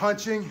 And you're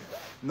punching.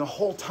 And the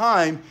whole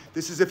time,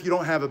 this is if you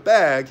don't have a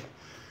bag.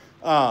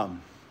 Yeah,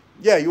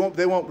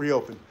 they won't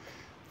reopen.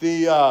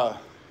 And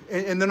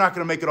they're not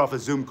gonna make it off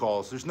of Zoom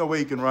calls. There's no way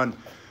you can run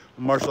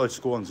a martial arts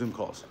school on Zoom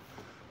calls.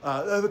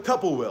 A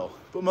couple will,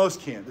 but most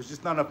can't. There's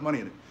just not enough money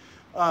in it.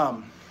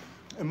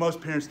 And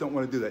most parents don't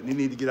want to do that. And you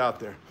need to get out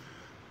there.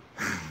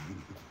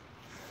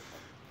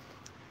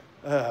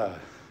 I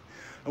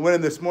went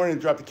in this morning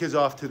and dropped the kids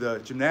off to the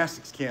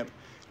gymnastics camp.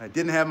 And I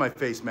didn't have my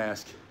face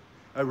mask.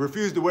 I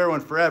refused to wear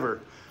one forever,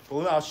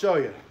 but I'll show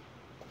you.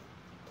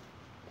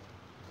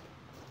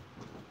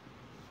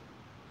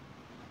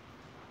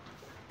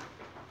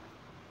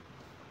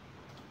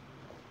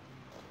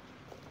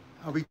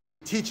 I'll be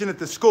teaching at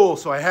the school,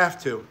 so I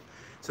have to.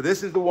 So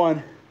this is the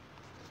one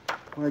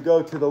when I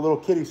go to the little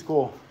kiddie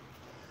school.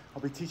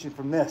 I'll be teaching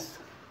from this,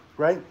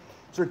 right?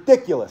 It's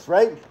ridiculous,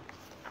 right?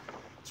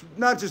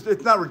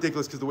 It's not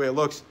ridiculous because the way it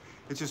looks.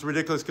 It's just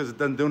ridiculous because it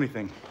doesn't do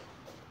anything.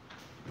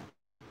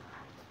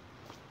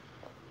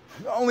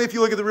 Only if you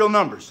look at the real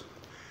numbers.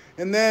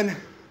 And then,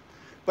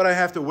 but I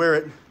have to wear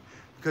it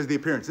because of the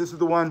appearance. This is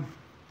the one.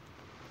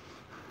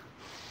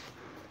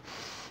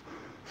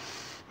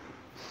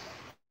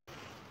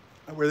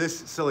 I wear this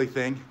silly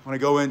thing when I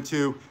go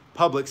into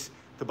Publix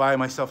to buy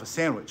myself a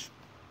sandwich.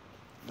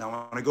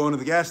 Now, when I go into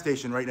the gas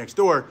station right next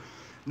door,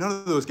 none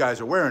of those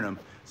guys are wearing them,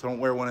 so I don't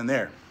wear one in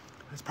there.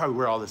 That's probably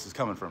where all this is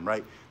coming from,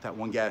 right? That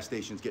one gas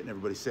station's getting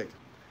everybody sick.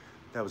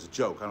 That was a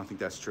joke. I don't think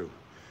that's true.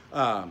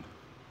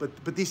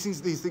 But these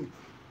things, they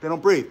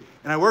don't breathe.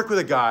 And I work with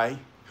a guy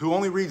who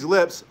only reads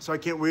lips, so I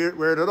can't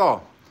wear it at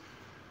all.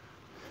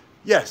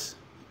 Yes,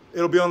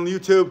 it'll be on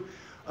YouTube.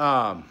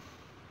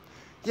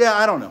 Yeah,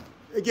 I don't know.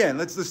 Again,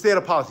 let's stay out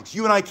of politics.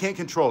 You and I can't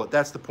control it.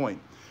 That's the point.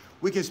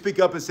 We can speak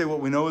up and say what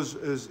we know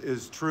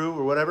is true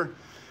or whatever.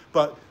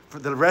 But for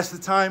the rest of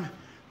the time,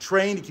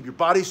 train to keep your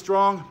body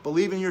strong,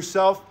 believe in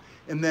yourself,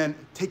 and then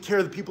take care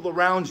of the people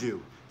around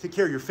you. Take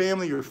care of your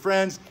family, your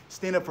friends.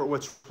 Stand up for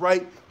what's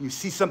right. When you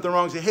see something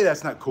wrong, say, hey,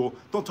 that's not cool.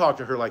 Don't talk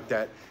to her like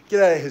that.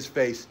 Get out of his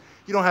face.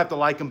 You don't have to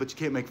like him, but you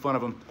can't make fun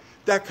of him.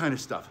 That kind of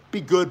stuff.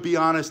 Be good, be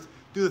honest.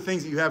 Do the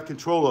things that you have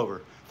control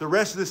over. The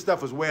rest of this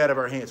stuff was way out of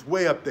our hands,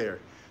 way up there.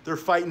 They're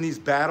fighting these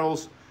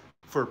battles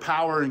for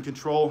power and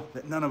control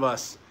that none of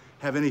us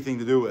have anything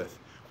to do with.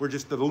 We're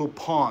just the little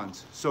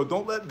pawns. So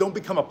don't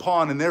become a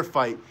pawn in their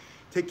fight.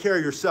 Take care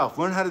of yourself.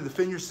 Learn how to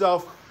defend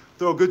yourself.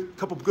 Throw a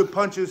couple good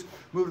punches.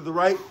 Move to the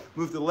right,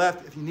 move to the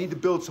left. If you need to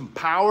build some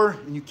power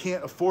and you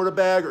can't afford a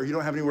bag or you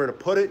don't have anywhere to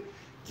put it,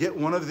 get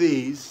one of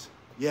these.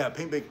 Yeah,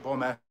 paintball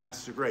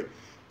masks are great.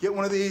 Get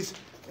one of these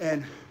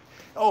and,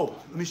 oh,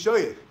 let me show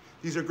you.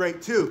 These are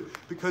great too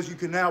because you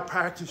can now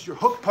practice your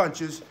hook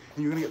punches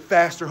and you're gonna get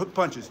faster hook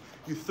punches.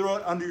 You throw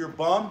it under your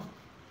bum,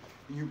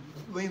 and you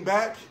lean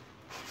back,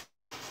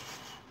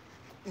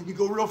 and you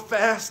go real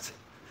fast.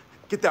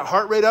 Get that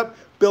heart rate up,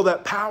 build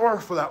that power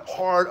for that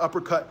hard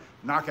uppercut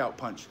knockout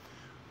punch.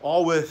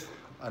 All with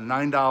a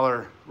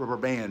 $9 rubber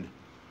band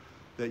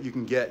that you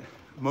can get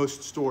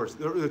most stores.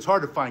 It's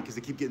hard to find because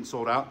they keep getting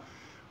sold out,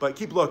 but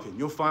keep looking.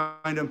 You'll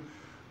find them.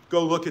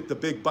 Go look at the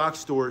big box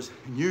stores,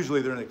 and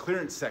usually they're in the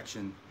clearance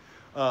section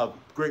of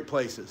great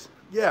places.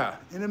 Yeah,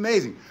 and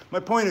amazing. My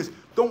point is,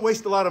 don't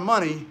waste a lot of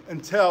money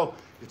until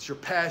it's your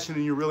passion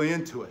and you're really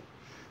into it.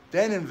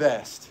 Then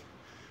invest.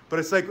 But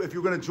it's like if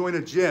you're gonna join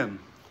a gym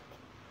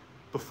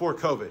before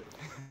COVID,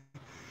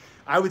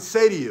 I would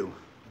say to you,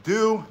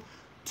 do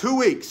 2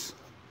 weeks,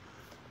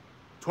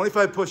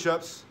 25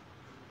 push-ups,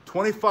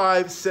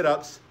 25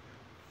 sit-ups,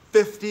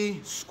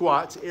 50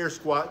 squats, air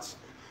squats,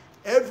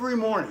 every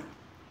morning,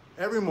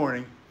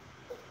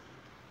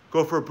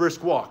 go for a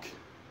brisk walk,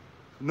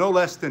 no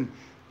less than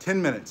 10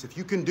 minutes. If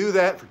you can do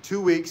that for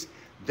 2 weeks,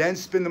 then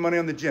spend the money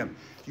on the gym.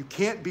 If you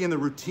can't be in the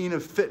routine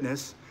of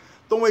fitness,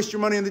 don't waste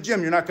your money in the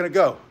gym. You're not gonna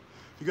go.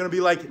 You're gonna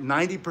be like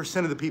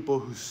 90% of the people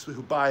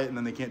who buy it and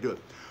then they can't do it.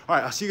 All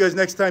right, I'll see you guys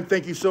next time.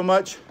 Thank you so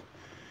much.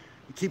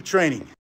 Keep training.